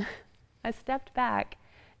done, I stepped back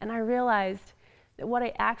and I realized that what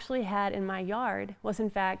I actually had in my yard was in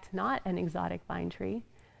fact not an exotic vine tree,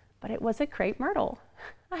 but it was a crepe myrtle.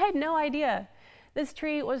 I had no idea. This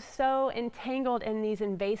tree was so entangled in these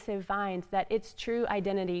invasive vines that its true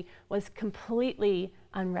identity was completely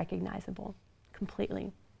unrecognizable,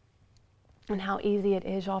 completely. And how easy it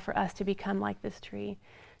is, y'all, for us to become like this tree.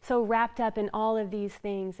 So wrapped up in all of these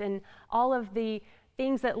things and all of the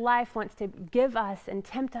things that life wants to give us and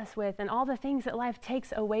tempt us with and all the things that life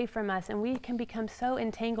takes away from us. And we can become so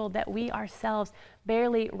entangled that we ourselves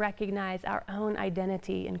barely recognize our own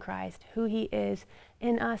identity in Christ, who he is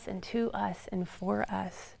in us and to us and for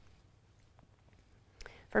us.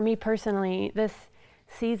 For me personally, this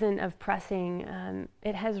season of pressing,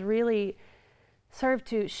 it has really served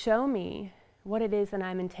to show me what it is that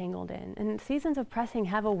I'm entangled in. And seasons of pressing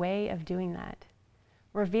have a way of doing that,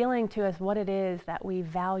 revealing to us what it is that we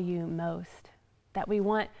value most, that we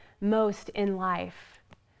want most in life,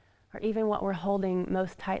 or even what we're holding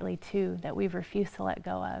most tightly to that we've refused to let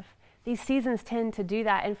go of. These seasons tend to do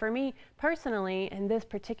that. And for me personally, in this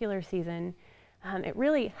particular season, it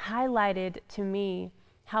really highlighted to me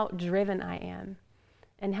how driven I am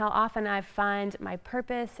and how often I find my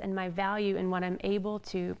purpose and my value in what I'm able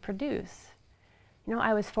to produce. You know,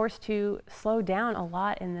 I was forced to slow down a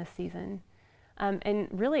lot in this season. And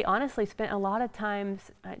really honestly spent a lot of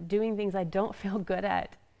times doing things I don't feel good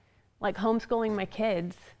at, like homeschooling my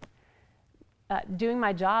kids, doing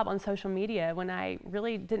my job on social media when I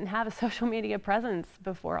really didn't have a social media presence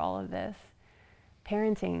before all of this,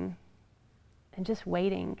 parenting, and just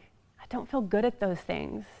waiting. I don't feel good at those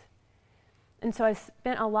things. And so I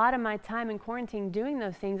spent a lot of my time in quarantine doing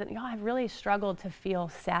those things, and y'all, I've really struggled to feel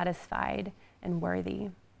satisfied and worthy.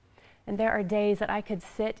 And there are days that I could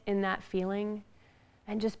sit in that feeling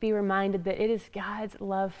and just be reminded that it is God's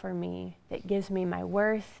love for me that gives me my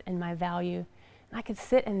worth and my value. And I could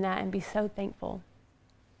sit in that and be so thankful.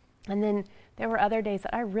 And then there were other days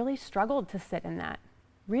that I really struggled to sit in that,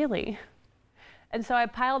 really. And so I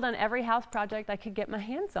piled on every house project I could get my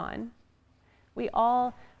hands on. We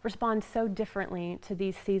all respond so differently to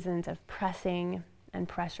these seasons of pressing and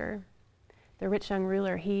pressure. The rich young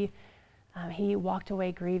ruler, he walked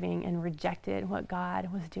away grieving and rejected what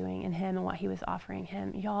God was doing in him and what he was offering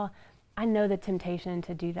him. Y'all, I know the temptation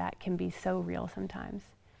to do that can be so real sometimes.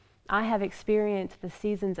 I have experienced the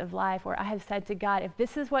seasons of life where I have said to God, if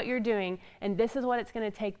this is what you're doing and this is what it's going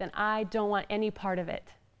to take, then I don't want any part of it.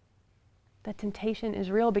 The temptation is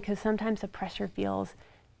real because sometimes the pressure feels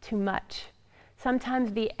too much.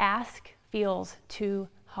 Sometimes the ask feels too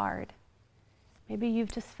hard. Maybe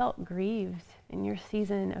you've just felt grieved in your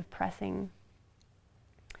season of pressing.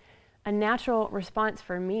 A natural response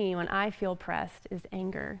for me when I feel pressed is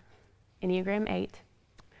anger, Enneagram 8.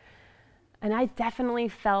 And I definitely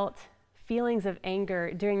felt feelings of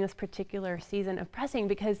anger during this particular season of pressing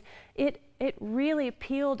because it really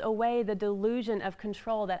peeled away the delusion of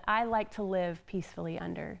control that I like to live peacefully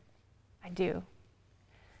under. I do.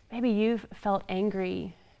 Maybe you've felt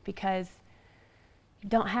angry because you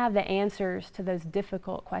don't have the answers to those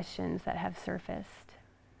difficult questions that have surfaced.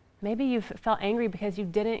 Maybe you've felt angry because you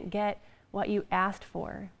didn't get what you asked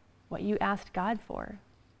for, what you asked God for.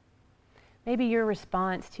 Maybe your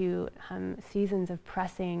response to seasons of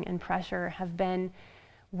pressing and pressure have been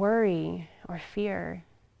worry or fear,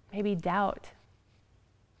 maybe doubt,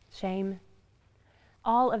 shame.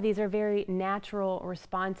 All of these are very natural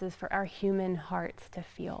responses for our human hearts to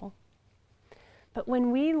feel. But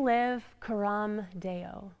when we live coram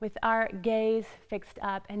Deo, with our gaze fixed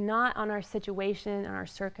up and not on our situation and our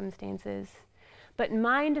circumstances, but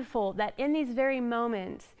mindful that in these very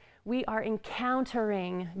moments, we are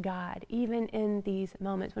encountering God, even in these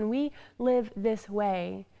moments. When we live this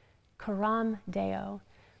way, coram Deo,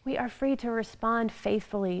 we are free to respond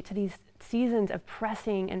faithfully to these seasons of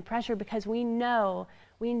pressing and pressure because we know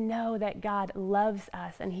that God loves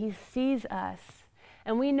us and he sees us.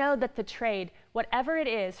 And we know that the trade, whatever it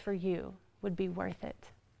is for you, would be worth it.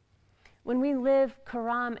 When we live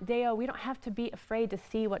coram Deo, we don't have to be afraid to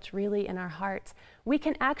see what's really in our hearts. We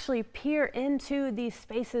can actually peer into these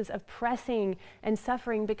spaces of pressing and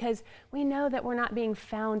suffering because we know that we're not being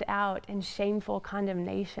found out in shameful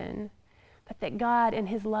condemnation, but that God in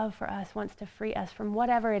his love for us wants to free us from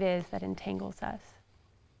whatever it is that entangles us.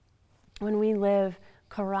 When we live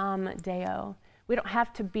coram Deo, we don't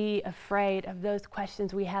have to be afraid of those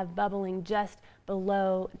questions we have bubbling just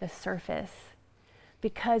below the surface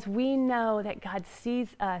because we know that God sees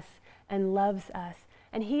us and loves us,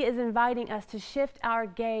 and he is inviting us to shift our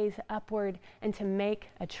gaze upward and to make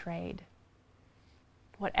a trade.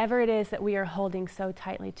 Whatever it is that we are holding so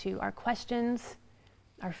tightly to, our questions,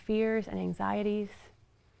 our fears and anxieties,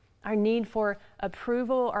 our need for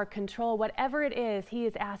approval or control, whatever it is, he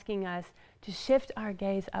is asking us to shift our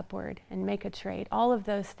gaze upward and make a trade, all of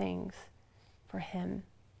those things for him.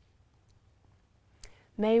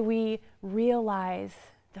 May we realize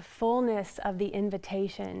the fullness of the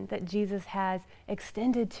invitation that Jesus has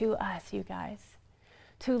extended to us, you guys,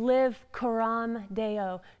 to live coram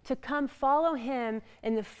Deo, to come follow him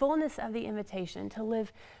in the fullness of the invitation, to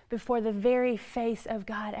live before the very face of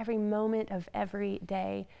God every moment of every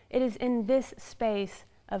day. It is in this space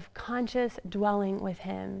of conscious dwelling with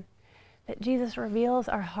him that Jesus reveals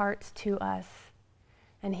our hearts to us,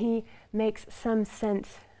 and he makes some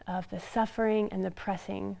sense of the suffering and the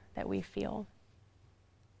pressing that we feel.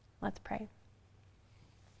 Let's pray.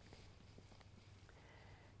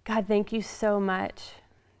 God, thank you so much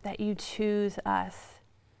that you choose us,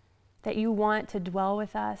 that you want to dwell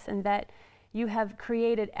with us, and that you have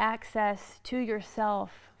created access to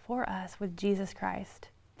yourself for us with Jesus Christ.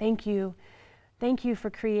 Thank you. Thank you for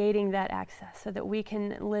creating that access so that we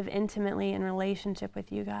can live intimately in relationship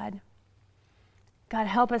with you, God. God,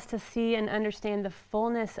 help us to see and understand the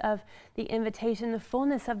fullness of the invitation, the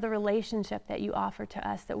fullness of the relationship that you offer to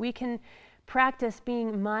us, that we can practice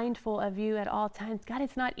being mindful of you at all times. God,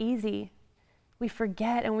 it's not easy. We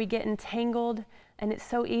forget and we get entangled, and it's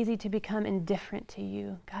so easy to become indifferent to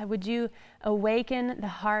you. God, would you awaken the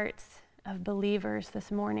hearts of believers this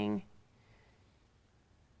morning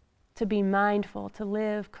to be mindful, to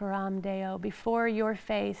live coram Deo before your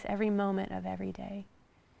face every moment of every day.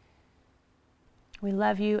 We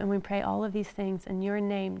love you and we pray all of these things in your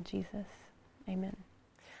name, Jesus. Amen.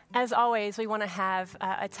 As always, we want to have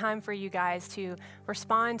a time for you guys to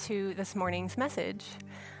respond to this morning's message.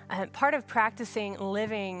 Part of practicing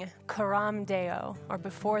living coram Deo, or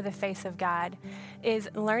before the face of God, is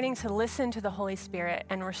learning to listen to the Holy Spirit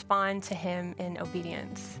and respond to him in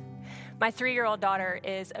obedience. My 3-year-old daughter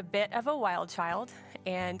is a bit of a wild child,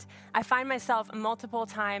 and I find myself multiple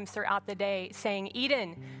times throughout the day saying,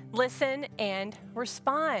 Eden, listen and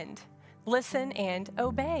respond. Listen and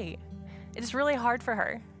obey. It's really hard for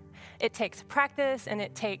her. It takes practice, and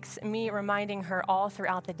it takes me reminding her all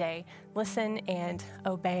throughout the day, listen and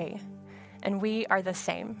obey. And we are the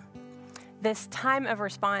same. This time of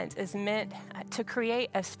response is meant to create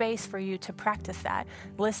a space for you to practice that,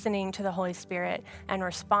 listening to the Holy Spirit and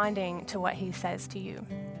responding to what he says to you.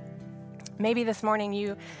 Maybe this morning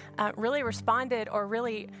you really responded or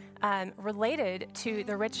really related to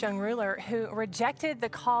the rich young ruler who rejected the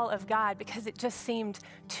call of God because it just seemed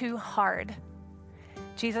too hard.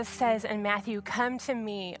 Jesus says in Matthew, "Come to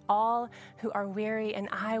me, all who are weary, and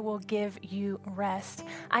I will give you rest.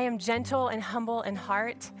 I am gentle and humble in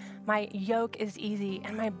heart. My yoke is easy,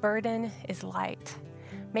 and my burden is light."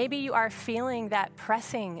 Maybe you are feeling that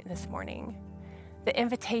pressing this morning. The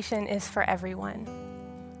invitation is for everyone.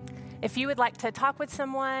 If you would like to talk with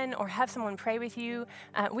someone or have someone pray with you,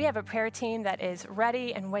 we have a prayer team that is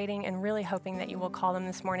ready and waiting and really hoping that you will call them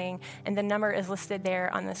this morning. And the number is listed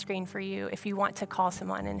there on the screen for you if you want to call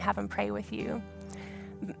someone and have them pray with you.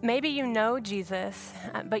 Maybe you know Jesus,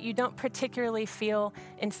 but you don't particularly feel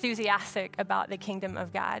enthusiastic about the kingdom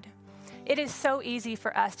of God. It is so easy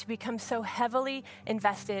for us to become so heavily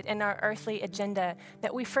invested in our earthly agenda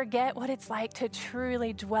that we forget what it's like to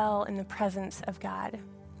truly dwell in the presence of God.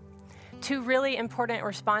 2 really important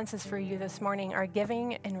responses for you this morning are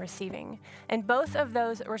giving and receiving. And both of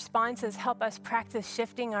those responses help us practice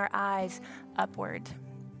shifting our eyes upward.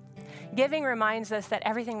 Giving reminds us that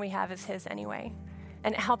everything we have is his anyway,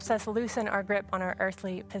 and it helps us loosen our grip on our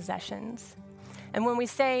earthly possessions. And when we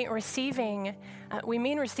say receiving, we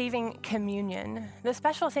mean receiving communion. The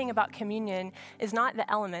special thing about communion is not the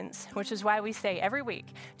elements, which is why we say every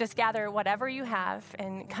week, just gather whatever you have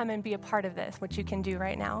and come and be a part of this, which you can do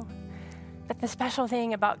right now. But the special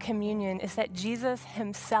thing about communion is that Jesus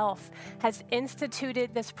himself has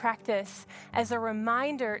instituted this practice as a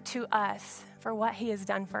reminder to us for what he has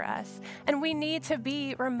done for us. And we need to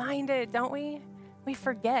be reminded, don't we? We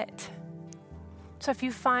forget. So if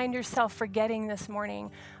you find yourself forgetting this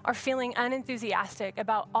morning or feeling unenthusiastic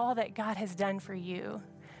about all that God has done for you,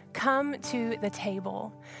 come to the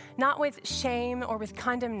table, not with shame or with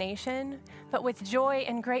condemnation, but with joy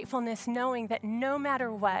and gratefulness, knowing that no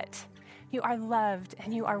matter what, you are loved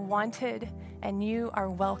and you are wanted and you are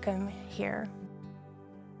welcome here.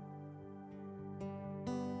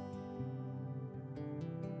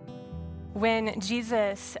 When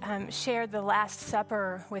Jesus shared the Last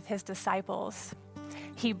Supper with his disciples,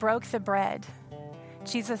 he broke the bread,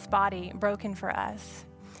 Jesus' body broken for us,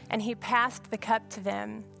 and he passed the cup to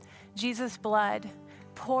them, Jesus' blood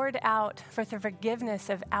poured out for the forgiveness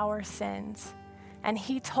of our sins. And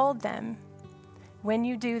he told them, When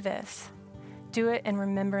you do this, do it in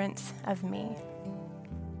remembrance of me.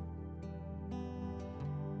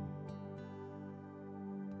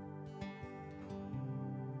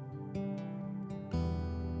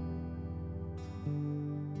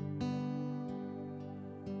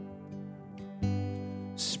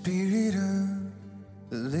 Spirit of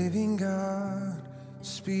the living God,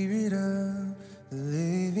 Spirit of the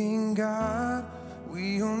living God,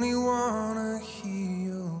 we only want to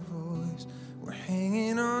hear your voice. We're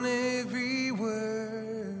hanging on every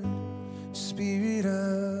word. Spirit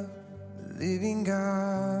of the living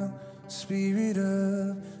God, Spirit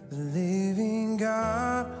of the living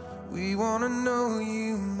God, we want to know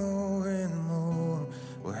you more and more.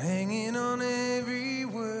 We're hanging on every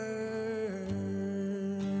word.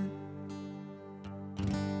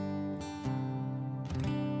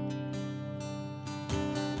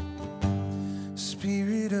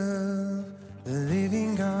 Spirit of the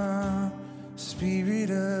living God,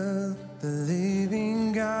 Spirit of the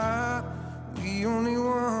living God, we only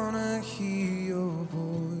want to hear your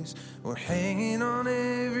voice. We're hanging on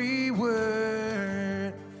every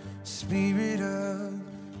word. Spirit of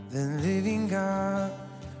the living God,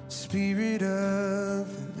 Spirit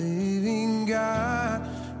of the living God,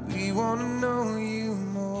 we want to know you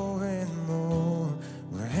more and more.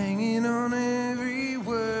 We're hanging on every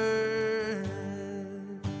word.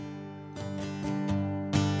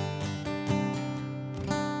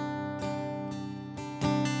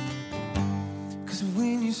 'Cause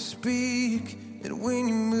when you speak and when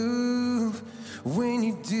you move, when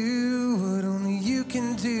you do what only you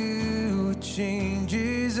can do, it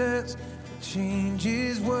changes us, it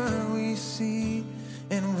changes what we see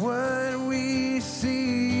and what we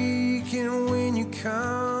seek. And when you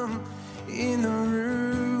come in the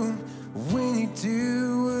room, when you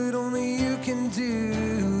do what only you can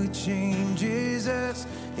do, it changes us,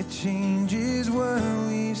 it changes what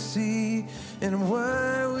we see and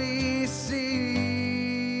what we seek.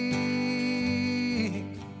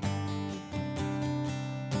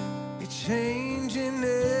 It's changing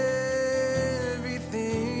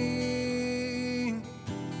everything.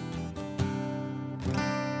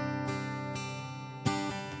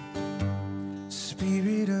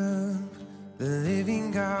 Spirit of the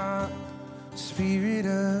living God, Spirit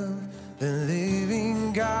of the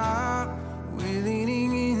living God, we're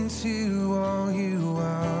leaning into all you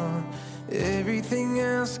are. Everything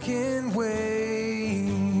else can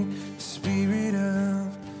wait. Spirit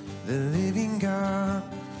of the living God,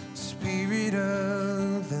 Spirit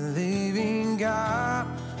of the living God,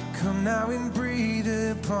 come now and breathe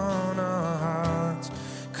upon our hearts.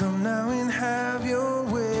 Come now and have your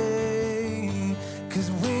way.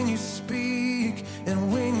 'Cause when you speak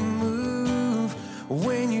and when you move,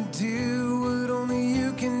 when you do what only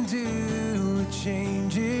you can do, it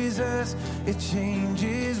changes us, it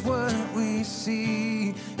changes what we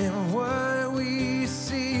see and what we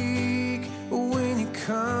seek. When you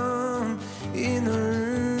come in the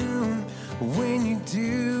room, when you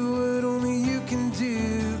do what only you can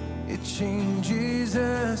do, it changes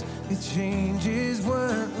us, it changes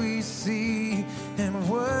what we see and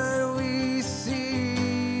what we seek.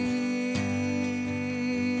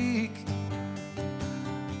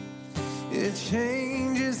 It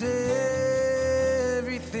changes everything.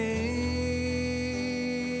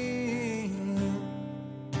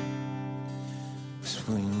 'Cause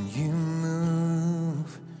when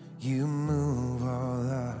you move all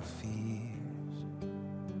our fears.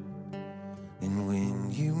 And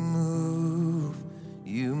when you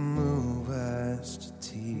move us to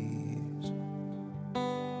tears.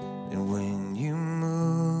 And when you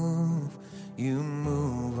move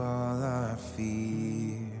all our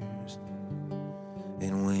fears.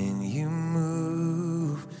 And when you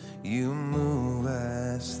move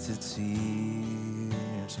us to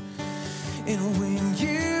tears. And when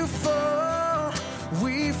you fall,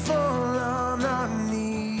 we fall on our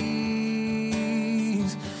knees.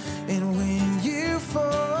 And when you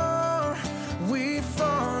fall, we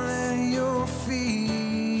fall at your feet.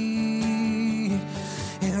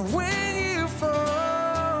 And when you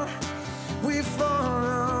fall, we fall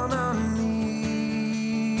on our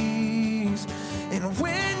knees. And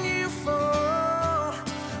when you fall,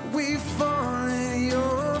 we fall at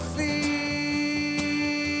your feet.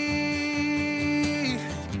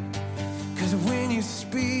 'Cause when you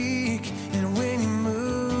speak and when you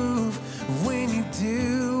move, when you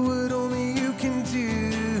do what only you can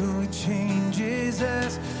do, it changes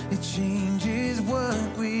us, it changes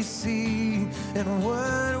what we see and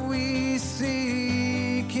what we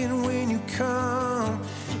seek. And when you come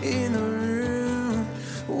in the room,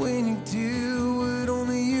 when you do what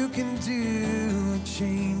only you can do, it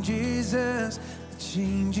changes us, it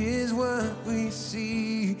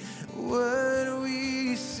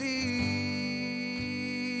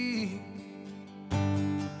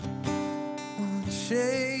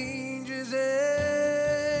changes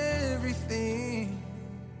everything.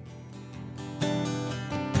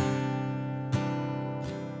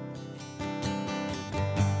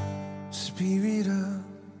 Spirit of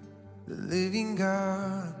the living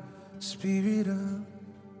God, Spirit of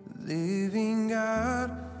the living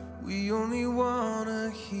God, we only want to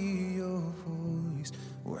hear your voice.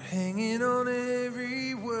 We're hanging on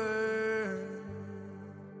every word.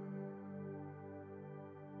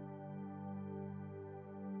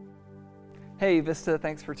 Hey Vista,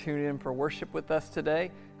 thanks for tuning in for worship with us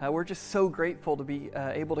today. We're just so grateful to be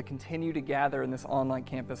able to continue to gather in this online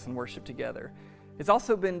campus and worship together. It's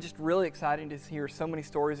also been just really exciting to hear so many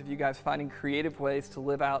stories of you guys finding creative ways to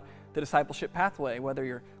live out the discipleship pathway, whether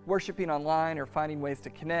you're worshiping online or finding ways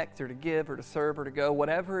to connect or to give or to serve or to go,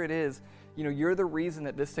 whatever it is, you're the reason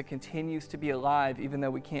that Vista continues to be alive even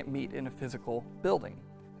though we can't meet in a physical building.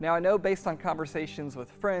 Now I know based on conversations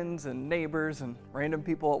with friends and neighbors and random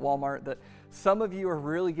people at Walmart that some of you are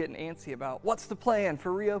really getting antsy about what's the plan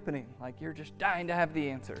for reopening, like you're just dying to have the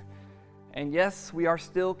answer. And yes, we are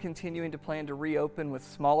still continuing to plan to reopen with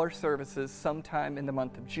smaller services sometime in the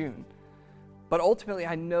month of June. But ultimately,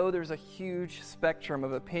 I know there's a huge spectrum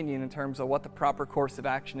of opinion in terms of what the proper course of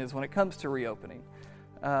action is when it comes to reopening.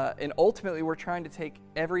 And ultimately, we're trying to take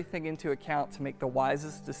everything into account to make the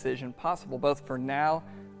wisest decision possible, both for now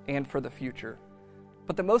and for the future.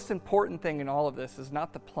 But the most important thing in all of this is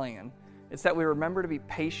not the plan. It's that we remember to be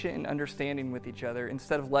patient and understanding with each other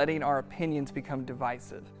instead of letting our opinions become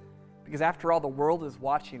divisive. Because after all, the world is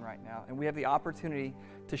watching right now, and we have the opportunity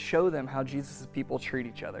to show them how Jesus' people treat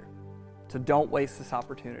each other. So don't waste this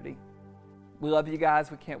opportunity. We love you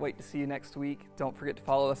guys. We can't wait to see you next week. Don't forget to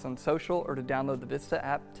follow us on social or to download the Vista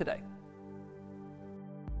app today.